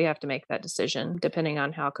caregivers. So we have to make that decision depending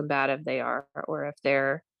on how combative they are or if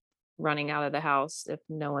they're running out of the house if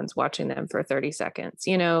no one's watching them for 30 seconds.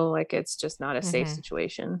 Like it's just not a safe Hmm.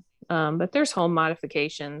 situation. But there's home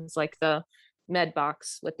modifications like the med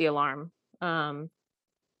box with the alarm. Um,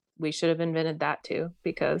 we should have invented that too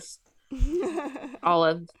because all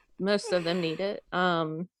of most of them need it.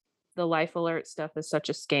 The life alert stuff is such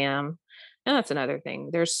a scam. And that's another thing.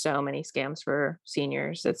 There's so many scams for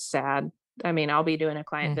seniors. It's sad. I mean, I'll be doing a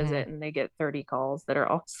client Hmm. visit and they get 30 calls that are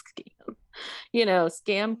all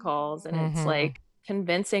scam calls. And it's Hmm. like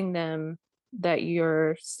convincing them that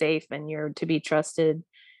you're safe and you're to be trusted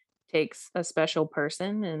takes a special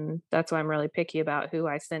person. And that's why I'm really picky about who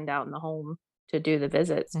I send out in the home to do the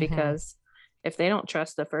visits, Hmm. because if they don't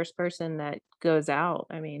trust the first person that goes out,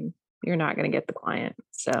 I mean, you're not going to get the client.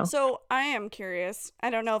 So, So I am curious. I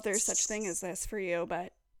don't know if there's such thing as this for you,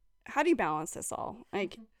 but how do you balance this all?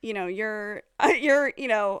 Like, you're,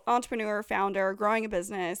 entrepreneur, founder, growing a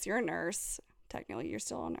business, you're a nurse. Technically, you're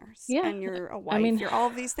still a nurse yeah, and you're a I wife. mean, You're all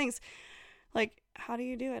of these things. Like, how do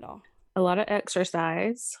you do it all? a lot of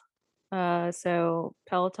exercise. So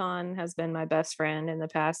Peloton has been my best friend in the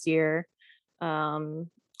past year. Um,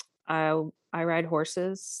 I ride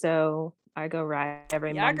horses, so I go ride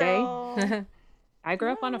every Yeah, Monday. girl. I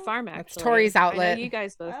grew up on a Yeah. farm, That's actually. Tori's I know outlet. you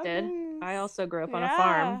guys both Oh, did. nice. I also grew up on a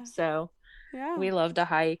farm, Yeah. so Yeah. we love to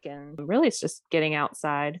hike, and really it's just getting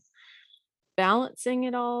outside, balancing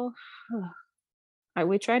it all.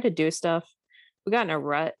 We tried to do stuff. We got in a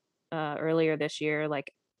rut earlier this year,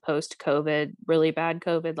 like post COVID, really bad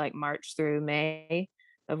COVID, like March through May,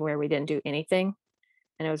 of where we didn't do anything.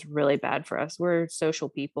 And it was really bad for us. We're social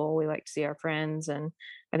people. We like to see our friends. And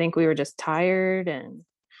I think we were just tired, and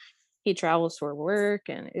he travels for work,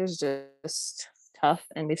 and it was just tough.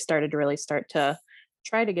 And we started to really start to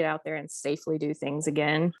try to get out there and safely do things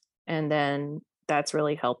again. And then that's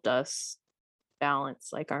really helped us balance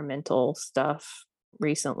like our mental stuff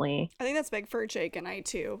recently. I think that's big for Jake and I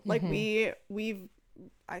too. Like we've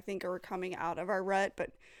I think are coming out of our rut, but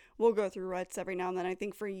we'll go through ruts every now and then. I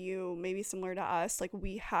think for you, maybe similar to us, like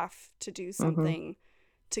we have to do something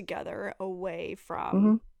together away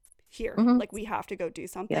from here. Like we have to go do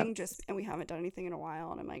something and we haven't done anything in a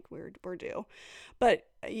while, and I'm like, we're due. But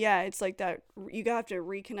yeah, it's like that you have to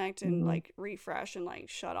reconnect and like refresh and like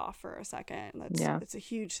shut off for a second. It's a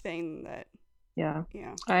huge thing that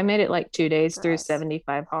I made it like 2 days through us.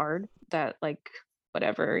 75 hard. That like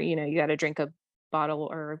whatever, you got to drink a bottle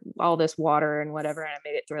or all this water and whatever, and I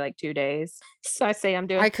made it through like 2 days. So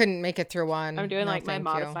I couldn't make it through one. I'm doing like my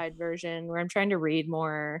modified version where I'm trying to read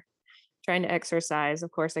more, trying to exercise.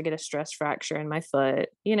 Of course I get a stress fracture in my foot.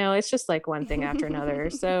 It's just like one thing after another.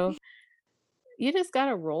 So you just got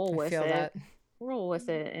to roll with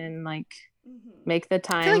it and like make the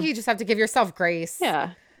time. I feel like you just have to give yourself grace.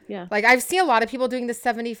 Yeah. Like I've seen a lot of people doing the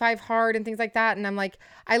 75 hard and things like that, and I'm like,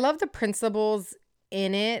 I love the principles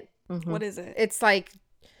in it. What is it? It's like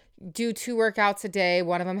do 2 workouts a day.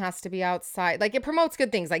 One of them has to be outside. Like it promotes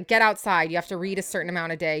good things. Like get outside. You have to read a certain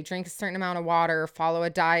amount a day, drink a certain amount of water, follow a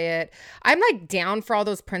diet. I'm like down for all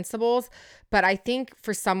those principles. But I think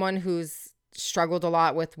for someone who's struggled a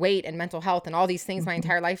lot with weight and mental health and all these things my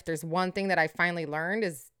entire life, there's one thing that I finally learned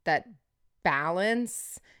is that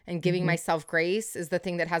balance and giving myself grace is the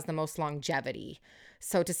thing that has the most longevity.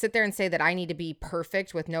 So to sit there and say that I need to be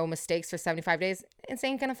perfect with no mistakes for 75 days, it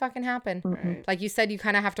ain't gonna fucking happen. Right. Like you said, you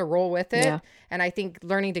kind of have to roll with it. Yeah. And I think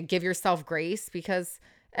learning to give yourself grace, because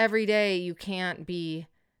every day you can't be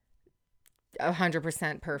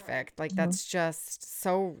 100% perfect. Like that's just I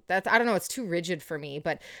don't know, it's too rigid for me.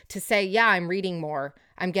 But to say, yeah, I'm reading more,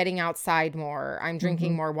 I'm getting outside more, I'm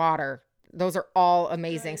drinking more water, those are all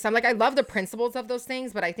amazing. So I'm like, I love the principles of those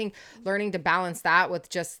things, but I think learning to balance that with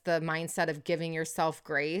just the mindset of giving yourself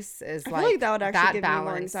grace is I feel like that would actually give me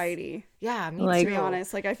more anxiety. Yeah, me to too. be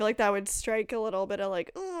honest, like I feel like that would strike a little bit of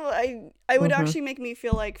like, oh, I would actually make me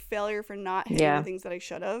feel like failure for not hitting the things that I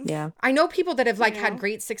should have. Yeah, I know people that have like had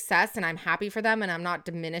great success, and I'm happy for them, and I'm not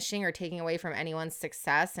diminishing or taking away from anyone's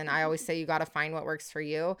success. And I always say you got to find what works for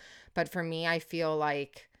you. But for me, I feel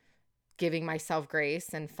like giving myself grace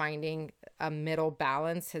and finding a middle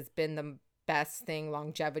balance has been the best thing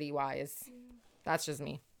longevity wise. That's just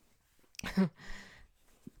me.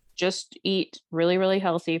 Just eat really, really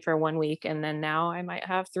healthy for 1 week. And then now I might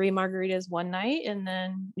have 3 margaritas one night. And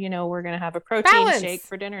then, we're going to have a protein shake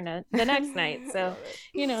for dinner the next night. So,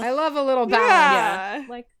 I love a little balance. Yeah.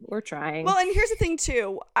 Like we're trying. Well, and here's the thing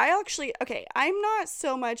too. I'm not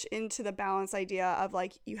so much into the balance idea of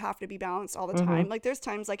like, you have to be balanced all the time. Like there's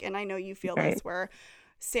times like, and I know you feel this, where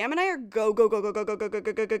Sam and I are go, go, go, go, go, go, go, go,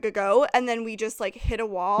 go, go, go, go, go. And then we just like hit a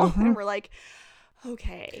wall and we're like,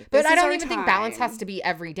 okay. But I don't even think balance has to be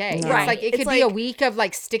every day. No. Right. It's like it could be a week of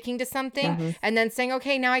like sticking to something and then saying,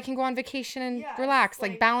 okay, now I can go on vacation and relax.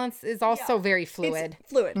 Like balance is also very fluid.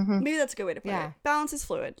 It's fluid. Maybe that's a good way to put it. Balance is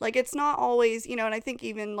fluid. Like it's not always, and I think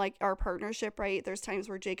even like our partnership, right? There's times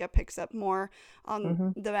where Jacob picks up more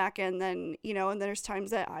on the back end than, and there's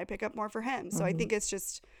times that I pick up more for him. So I think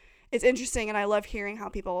it's interesting, and I love hearing how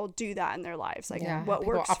people do that in their lives. Like what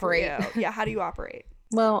works for you. Yeah, how do you operate?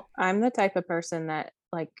 Well, I'm the type of person that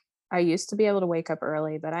like I used to be able to wake up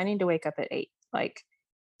early, but I need to wake up at 8. Like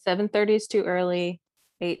 7:30 is too early.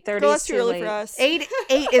 8:30 is too early for us. 8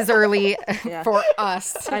 is early for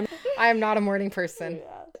us. I'm not a morning person.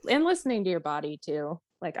 And listening to your body too.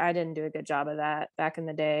 Like I didn't do a good job of that back in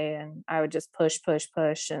the day, and I would just push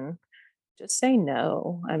and just say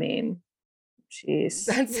no. I mean, jeez.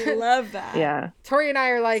 I love that. Yeah. Tori and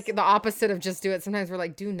I are like the opposite of just do it. Sometimes we're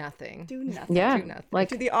like, do nothing. Do nothing. Yeah. Do nothing. Like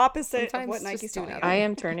do the opposite of what Nike's doing. I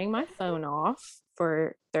am turning my phone off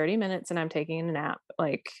for 30 minutes and I'm taking a nap.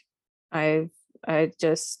 Like I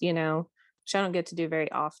just, which I don't get to do very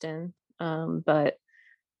often. But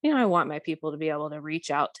I want my people to be able to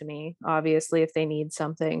reach out to me, obviously, if they need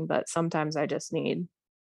something, but sometimes I just need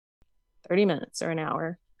 30 minutes or an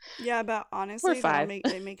hour. Yeah, but honestly,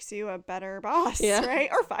 it makes you a better boss, right?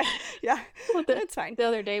 Or 5. Yeah, that's fine. The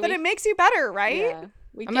other day, but it makes you better, right? Yeah,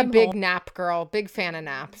 I'm a big nap girl, big fan of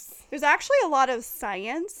naps. There's actually a lot of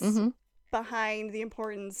science behind the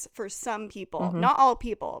importance for some people, not all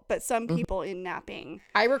people, but some people in napping.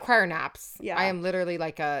 I require naps. Yeah, I am literally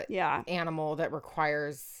like a animal that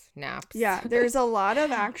requires naps. Yeah, there's a lot of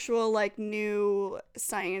actual like new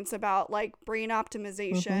science about like brain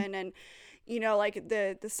optimization and you know, like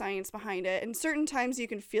the science behind it. And certain times you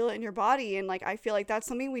can feel it in your body. And like, I feel like that's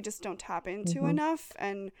something we just don't tap into enough.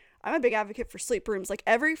 And I'm a big advocate for sleep rooms. Like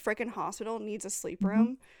every freaking hospital needs a sleep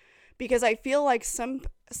room, because I feel like some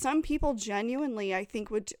people genuinely, I think,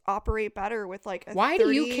 would operate better with like a Why do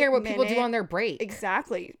you care what people do on their break?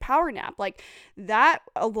 Exactly. Power nap. Like that,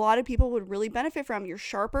 a lot of people would really benefit from. You're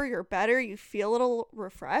sharper, you're better, you feel a little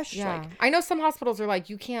refreshed. Yeah. Like, I know some hospitals are like,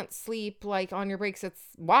 you can't sleep like on your breaks. It's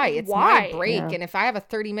why? It's Why? my break. Yeah. And if I have a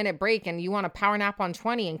 30-minute break and you want to power nap on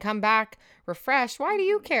 20 and come back refreshed, why do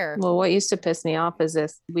you care? Well, what used to piss me off is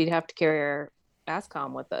this: we'd have to carry our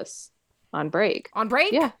ASCOM with us on break. On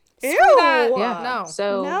break? Yeah. Screw Ew. that. Yeah. No.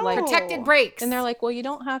 So No. like, Protected breaks. and they're like, well, you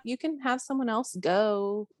can have someone else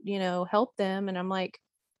go, you know, help them. And I'm like,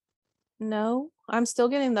 no, I'm still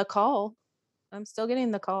getting the call. I'm still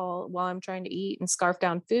getting the call while I'm trying to eat and scarf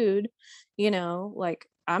down food, you know, like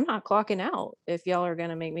I'm not clocking out if y'all are going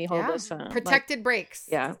to make me hold Yeah. this phone. Like, Protected breaks.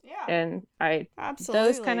 yeah. Yeah. And Absolutely.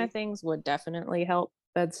 those kind of things would definitely help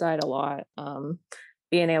Bedside a lot.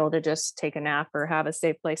 Being able to just take a nap or have a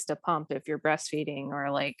safe place to pump if you're breastfeeding,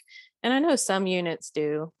 or like, and I know some units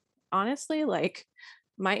do. Honestly, like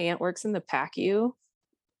my aunt works in the PACU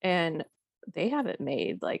and they have it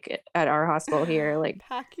made like at our hospital here. Like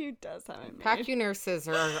PACU does have it made. PACU nurses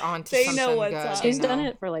are on to They something know what's good. up. she's I done know.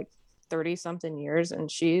 it for like 30 something years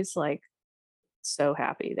and she's like so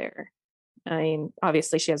happy there. I mean,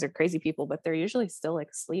 obviously she has her crazy people, but they're usually still like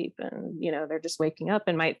asleep and, you know, they're just waking up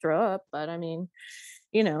and might throw up. But I mean,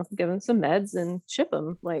 you know, give them some meds and ship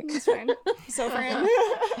them. Like, That's fine. So fine.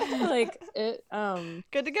 like it,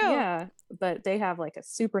 Good to go. yeah. But they have like a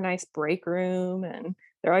super nice break room and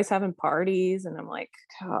they're always having parties. And I'm like,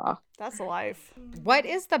 oh, That's a life. What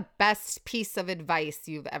is the best piece of advice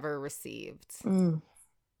you've ever received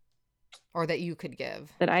or that you could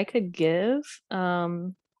give? that I could give.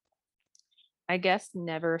 I guess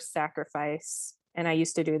never sacrifice. And I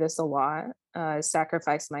used to do this a lot,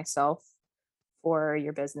 sacrifice myself for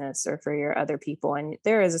your business or for your other people. And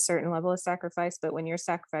there is a certain level of sacrifice, but when you're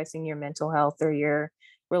sacrificing your mental health or your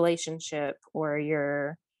relationship or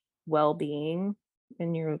your well-being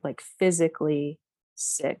and you're like physically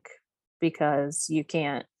sick because you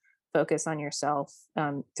can't focus on yourself,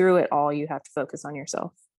 through it all, you have to focus on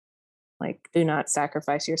yourself. Like, do not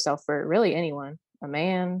sacrifice yourself for really anyone, a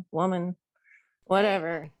man, woman,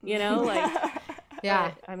 whatever, you know, like,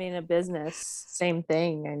 Yeah. but, I mean, a business, same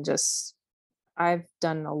thing. And just, I've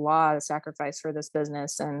done a lot of sacrifice for this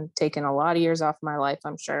business and taken a lot of years off my life.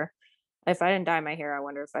 I'm sure if I didn't dye my hair, I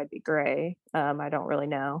wonder if I'd be gray. I don't really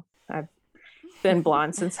know. I've been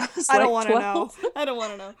blonde since I was I like don't want to 12. know. I don't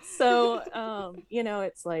want to know. So, you know,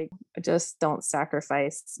 it's like, just don't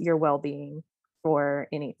sacrifice your well-being for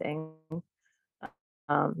anything,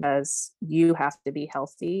 as you have to be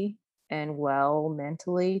healthy and well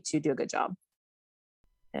mentally to do a good job.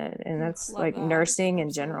 And that's Love like that. nursing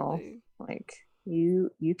in general. Absolutely. Like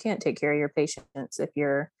you can't take care of your patients if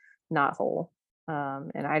you're not whole.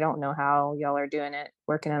 And I don't know how y'all are doing it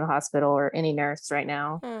working in a hospital or any nurse right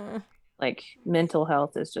now. Like mental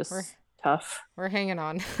health is just tough. We're hanging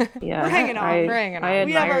on. Yeah, We're hanging on. We're hanging on. I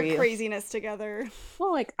We have admire our you. craziness together.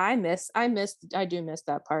 Well, like I do miss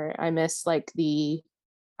that part. I miss like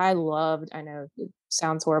I know it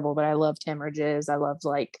sounds horrible, but I loved hemorrhages. I loved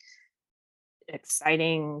like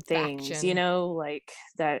exciting things, Action. you know, like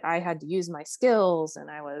that I had to use my skills and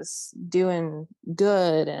I was doing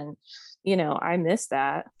good. And, you know, I miss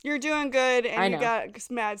that. You're doing good and I you know. got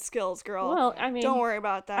mad skills, girl. Well, I mean, Don't worry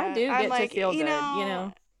about that. I do I'm get like, to feel you good, know, you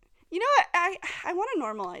know. You know what? I want to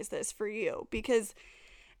normalize this for you because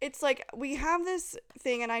it's like we have this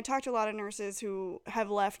thing, and I talk to a lot of nurses who have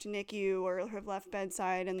left NICU or have left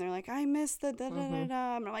Bedside, and they're like, I miss the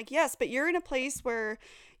da-da-da-da. And I'm like, yes, but you're in a place where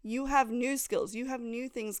you have new skills, you have new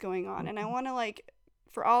things going on. And I want to, like,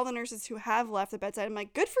 for all the nurses who have left the Bedside, I'm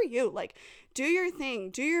like, good for you. Like, do your thing,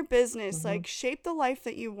 do your business, like, shape the life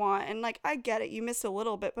that you want. And, like, I get it. You missed a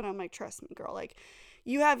little bit, but I'm like, trust me, girl. Like,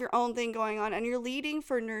 you have your own thing going on and you're leading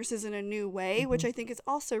for nurses in a new way, which I think is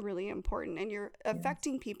also really important. And you're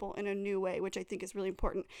affecting people in a new way, which I think is really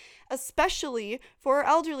important, especially for our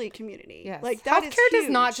elderly community. Yes. Like, that healthcare is does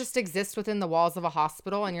not huge. just exist within the walls of a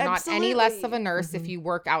hospital, and you're not any less of a nurse if you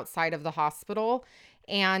work outside of the hospital.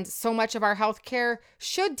 And so much of our healthcare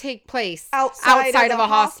should take place outside of a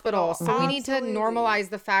hospital. So we need to normalize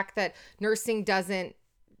the fact that nursing doesn't,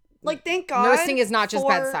 like, thank God. nursing is not just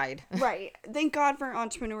bedside. Right. Thank God for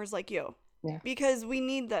entrepreneurs like you. Yeah. Because we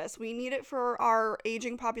need this. We need it for our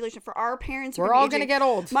aging population, for our parents. We're all going to get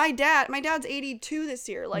old. My dad's 82 this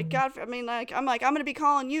year. Like, God, I mean, like, I'm going to be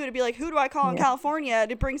calling you to be like, who do I call in California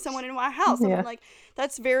to bring someone into my house? I mean, like,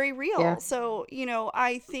 that's very real. Yeah. So, you know,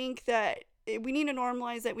 I think that we need to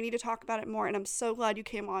normalize it. We need to talk about it more. And I'm so glad you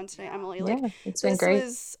came on today, Emily. Like, it's been great.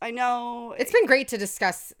 I know. It's been great to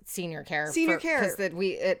discuss senior care. Because that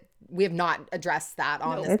we have not addressed that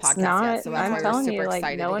on this podcast yet. So that's I'm why telling we're super you, like,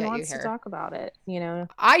 excited no one to get wants you here. to talk about it, you know.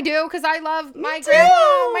 I do, because I love my too.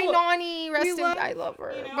 grandma, my nanny, I love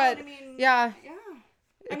her. You know, but I mean, yeah.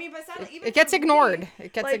 I mean, but sadly, even it gets ignored.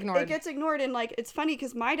 It gets ignored. It gets ignored, and like it's funny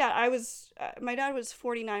because my dad was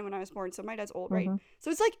 49 when I was born, so my dad's old, right? So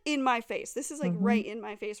it's like in my face. This is like right in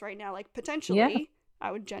my face right now. Like potentially,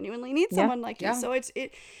 I would genuinely need someone like you. So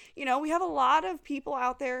you know, we have a lot of people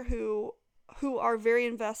out there who are very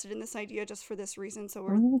invested in this idea just for this reason.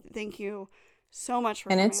 So thank you so much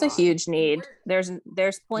for. And it's a huge need. There's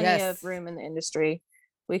plenty of Yes. room in the industry.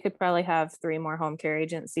 We could probably have 3 more home care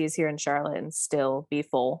agencies here in Charlotte and still be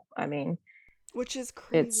full. I mean, which is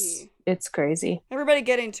crazy. It's crazy. Everybody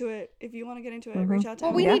get into it. If you want to get into it, reach out to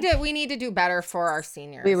Well, me. we need to do better for our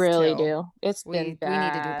seniors. We really too. do. It's been bad. We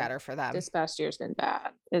need to do better for them. This past year's been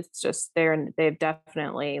bad. It's just they've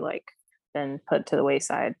definitely like been put to the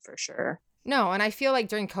wayside for sure. No, and I feel like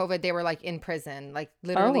during COVID they were like in prison, like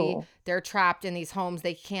literally they're trapped in these homes.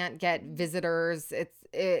 They can't get visitors. It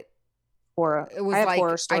was like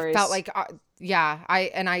horror stories. I felt like I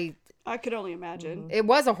could only imagine. It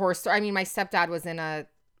was a horror story. I mean, my stepdad was in a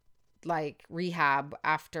like rehab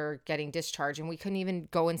after getting discharged, and we couldn't even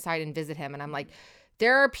go inside and visit him. And I'm like,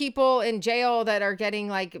 there are people in jail that are getting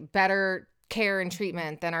like better care and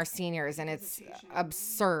treatment than our seniors, and it's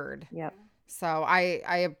absurd. Yep. So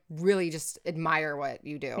I really just admire what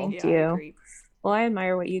you do. Thank you. Well, I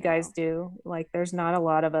admire what you guys do. Like, there's not a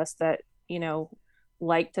lot of us that, you know,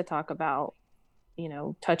 like to talk about, you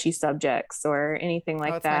know, touchy subjects or anything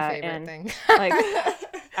like that. My favorite thing. Like,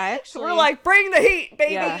 I actually, we're like, bring the heat,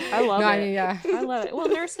 baby. Yeah, I love it. Yeah, I love it. Well,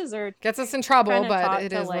 nurses are gets us in trouble, but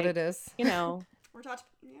it is like, what it is. You know, we're taught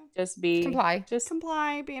just comply,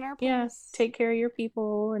 be in our place. Yeah, take care of your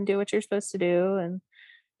people and do what you're supposed to do. And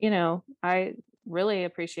you know, I really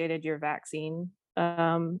appreciated your vaccine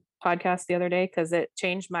podcast the other day because it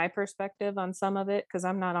changed my perspective on some of it, because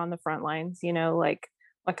I'm not on the front lines, you know, like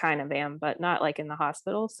I kind of am, but not like in the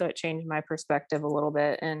hospital. So it changed my perspective a little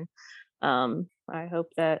bit. And I hope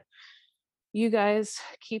that you guys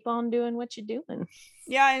keep on doing what you're doing.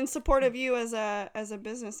 Yeah, in support of you as a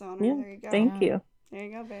business owner. Yeah, there you go. Thank you. There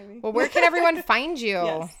you go, baby. Well, where can everyone find you?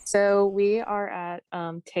 Yes. So we are at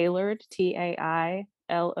Tailored,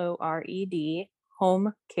 TAILORED,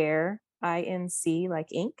 Home Care, INC, like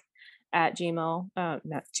ink, at Gmail.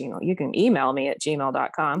 Not Gmail. You can email me at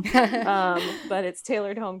gmail.com. But it's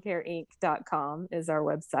tailoredhomecareinc.com is our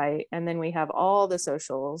website. And then we have all the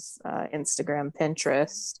socials, Instagram,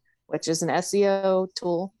 Pinterest, which is an SEO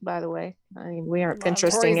tool, by the way. I mean, we aren't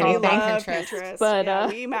Pinteresting anything. Pinterest. But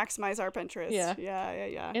we maximize our Pinterest.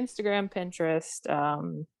 Yeah. Instagram,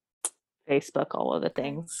 Pinterest, Facebook, all of the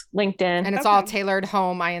things. LinkedIn. And it's all Tailored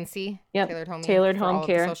Home INC. Yep. Tailored Home Care.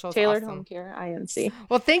 Tailored Home Care INC.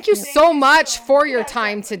 Well, thank you so much for your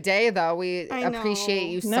time today, though. We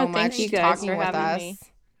appreciate you so much. Thank you guys talking for with having us. me.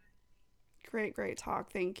 Great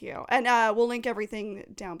talk. Thank you. And we'll link everything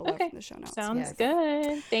down below in the show notes. Sounds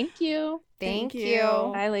good. Thank you. Thank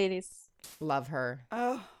you. Bye, ladies. Love her.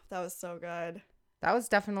 Oh, that was so good. That was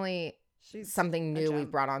definitely something new we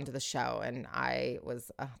gem. brought onto the show, and I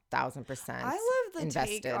was 1,000% I love the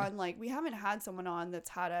invested. take on, like, we haven't had someone on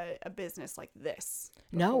that's had a business like this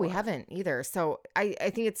before. No, we haven't either. So I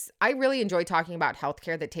think I really enjoy talking about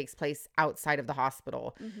healthcare that takes place outside of the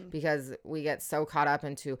hospital, because we get so caught up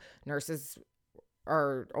into nurses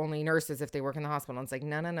are only nurses if they work in the hospital. And it's like,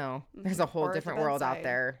 no. There's a whole different world out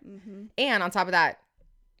there. And on top of that,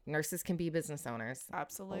 nurses can be business owners.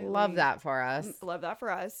 Absolutely. Love that for us. Love that for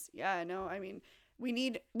us. Yeah, I know. I mean, we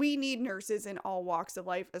need nurses in all walks of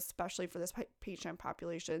life, especially for this patient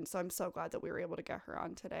population. So I'm so glad that we were able to get her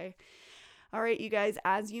on today. All right, you guys,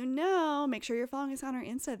 as you know, make sure you're following us on our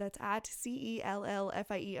Insta. That's at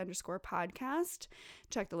CELLFIE_podcast.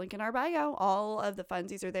 Check the link in our bio. All of the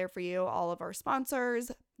funsies are there for you. All of our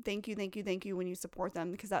sponsors. Thank you when you support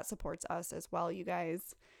them, because that supports us as well, you guys.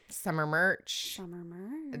 Summer merch.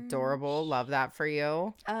 Adorable. Love that for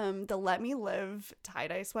you. The Let Me Live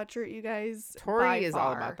tie-dye sweatshirt, you guys. Tori is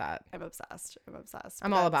all about that. I'm obsessed.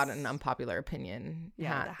 I'm all about an unpopular opinion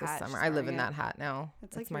hat this summer. I live in that hat now.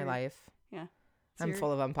 It's like my life. Yeah. I'm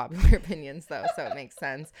full of unpopular opinions, though, so it makes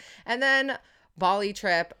sense. And then Bali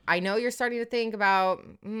trip. I know you're starting to think about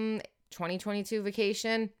 20 2022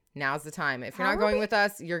 vacation, now's the time. If you're not going with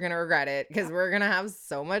us, you're going to regret it because we're going to have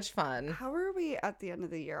so much fun. How are we at the end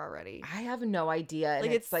of the year already? I have no idea.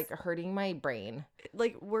 And it's like hurting my brain.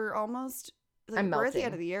 Like we're almost, like, we're at the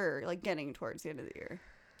end of the year, like getting towards the end of the year.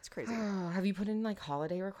 It's crazy. Have you put in like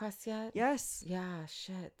holiday requests yet? Yes. Yeah,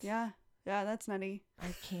 shit. Yeah, that's nutty.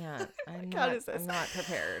 I can't. I'm not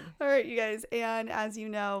prepared. All right, you guys. And as you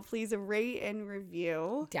know, please rate and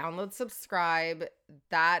review. Download, subscribe.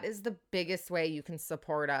 That is the biggest way you can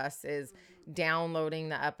support us is downloading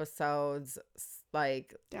the episodes,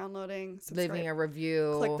 like downloading, subscribe, leaving a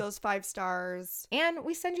review, click those 5 stars, and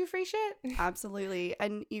we send you free shit. Absolutely.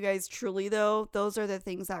 And you guys, truly though, those are the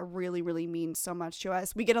things that really, really mean so much to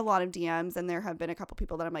us. We get a lot of DMs, and there have been a couple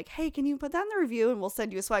people that I'm like, hey, can you put that in the review, and we'll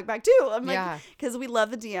send you a swag back too. I'm like, because we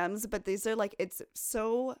love the DMs, but these are like, it's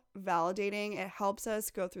so validating. It helps us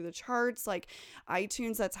go through the charts, like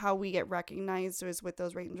iTunes. That's how we get recognized, is with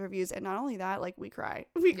those ratings reviews. And not only that, like we cry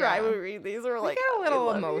when we read these. We're like, get a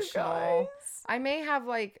little emotional. I may have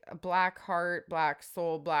like a black heart, black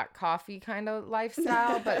soul, black coffee kind of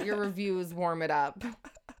lifestyle, but your reviews warm it up.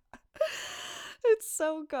 It's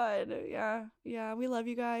so good. Yeah, we love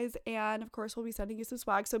you guys. And of course, we'll be sending you some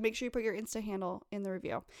swag. So make sure you put your Insta handle in the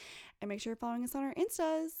review. And make sure you're following us on our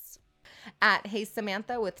Instas. At Hey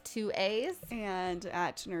Samantha with 2 A's. And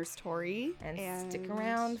at Nurse Tori. And stick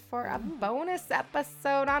around for a bonus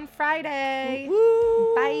episode on Friday.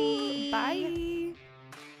 Woo-hoo. Bye. Bye.